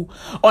tattoo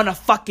on a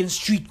fucking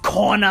street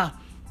corner.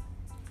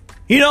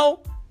 You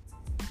know?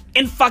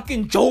 In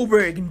fucking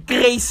Joburg, in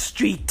Grace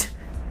Street.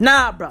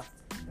 Nah, bro.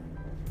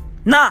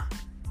 Nah.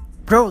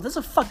 Bro, there's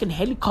a fucking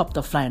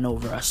helicopter flying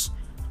over us.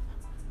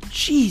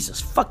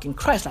 Jesus fucking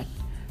Christ. Like,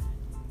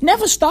 it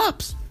never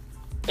stops.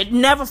 It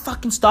never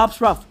fucking stops,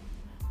 bro.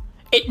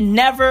 It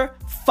never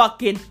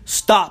fucking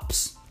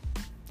stops.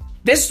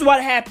 This is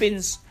what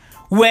happens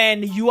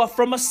when you are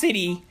from a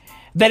city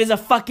that is a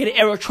fucking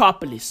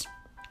aerotropolis.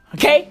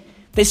 Okay?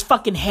 There's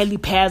fucking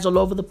helipads all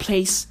over the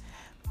place.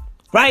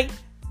 Right?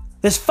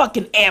 There's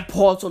fucking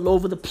airports all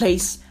over the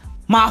place.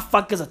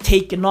 Motherfuckers are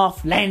taking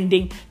off,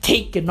 landing,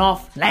 taking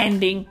off,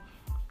 landing.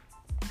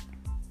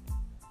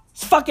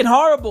 It's fucking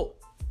horrible.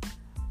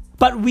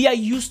 But we are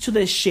used to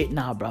this shit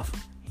now, bruv.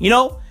 You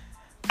know?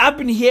 I've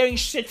been hearing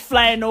shit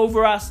flying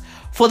over us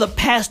for the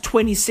past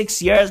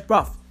 26 years,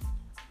 bruv.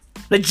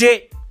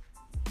 Legit.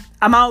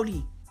 I'm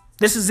outie.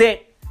 This is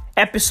it.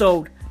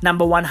 Episode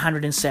number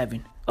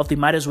 107 of the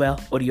Might As Well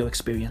audio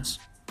experience.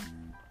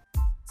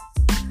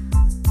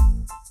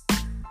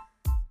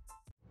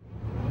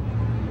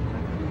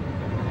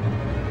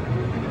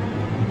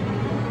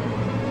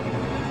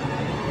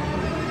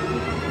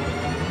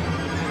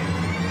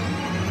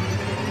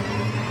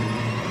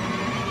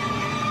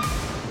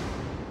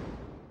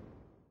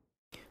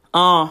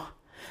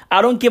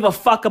 I don't give a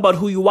fuck about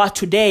who you are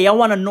today. I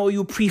want to know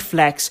you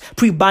pre-flex,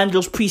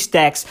 pre-bundles,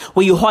 pre-stacks.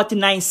 When you hot the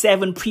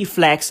 9-7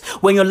 pre-flex.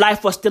 When your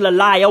life was still a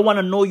lie, I want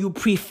to know you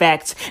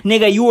pre-facts.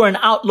 Nigga, you were an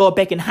outlaw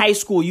back in high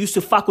school. You used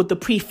to fuck with the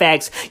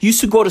prefects. You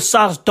used to go to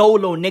SARS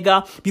Dolo,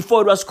 nigga.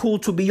 Before it was cool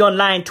to be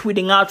online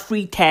tweeting out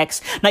free tax.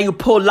 Now you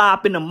pull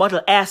up in a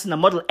Model S and a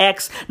Model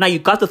X. Now you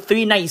got the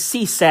 3, now you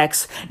see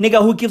sex.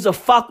 Nigga, who gives a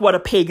fuck what a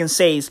pagan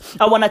says?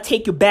 I want to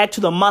take you back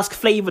to the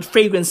musk-flavored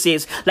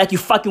fragrances. Like you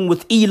fucking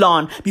with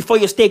Elon. Before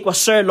your steak was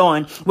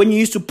sirloin, when you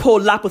used to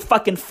pull up with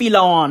fucking fila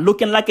on,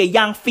 looking like a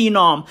young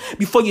phenom,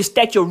 before you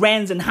stacked your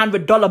rands and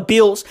 $100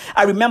 bills.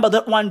 I remember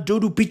that one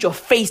dude who beat your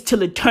face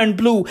till it turned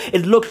blue.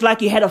 It looked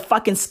like you had a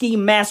fucking ski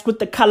mask with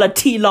the color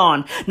teal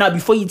on. Now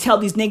before you tell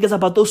these niggas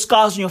about those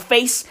scars on your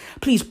face,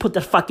 please put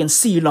that fucking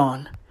seal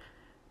on,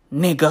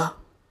 nigga.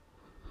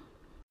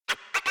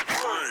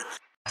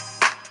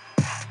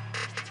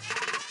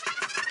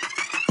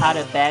 Had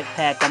a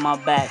backpack on my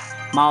back.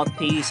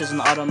 Mouthpiece is an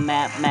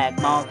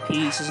automatic.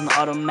 Mouthpiece is an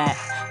automatic.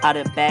 Had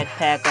a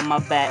backpack on my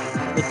back.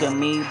 Look at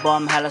me, boy,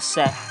 I'm hella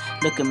set.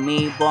 Look at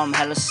me, boy, I'm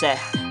hella set.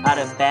 Had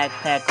a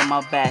backpack on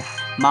my back.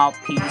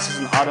 Mouthpiece is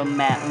an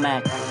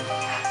automatic.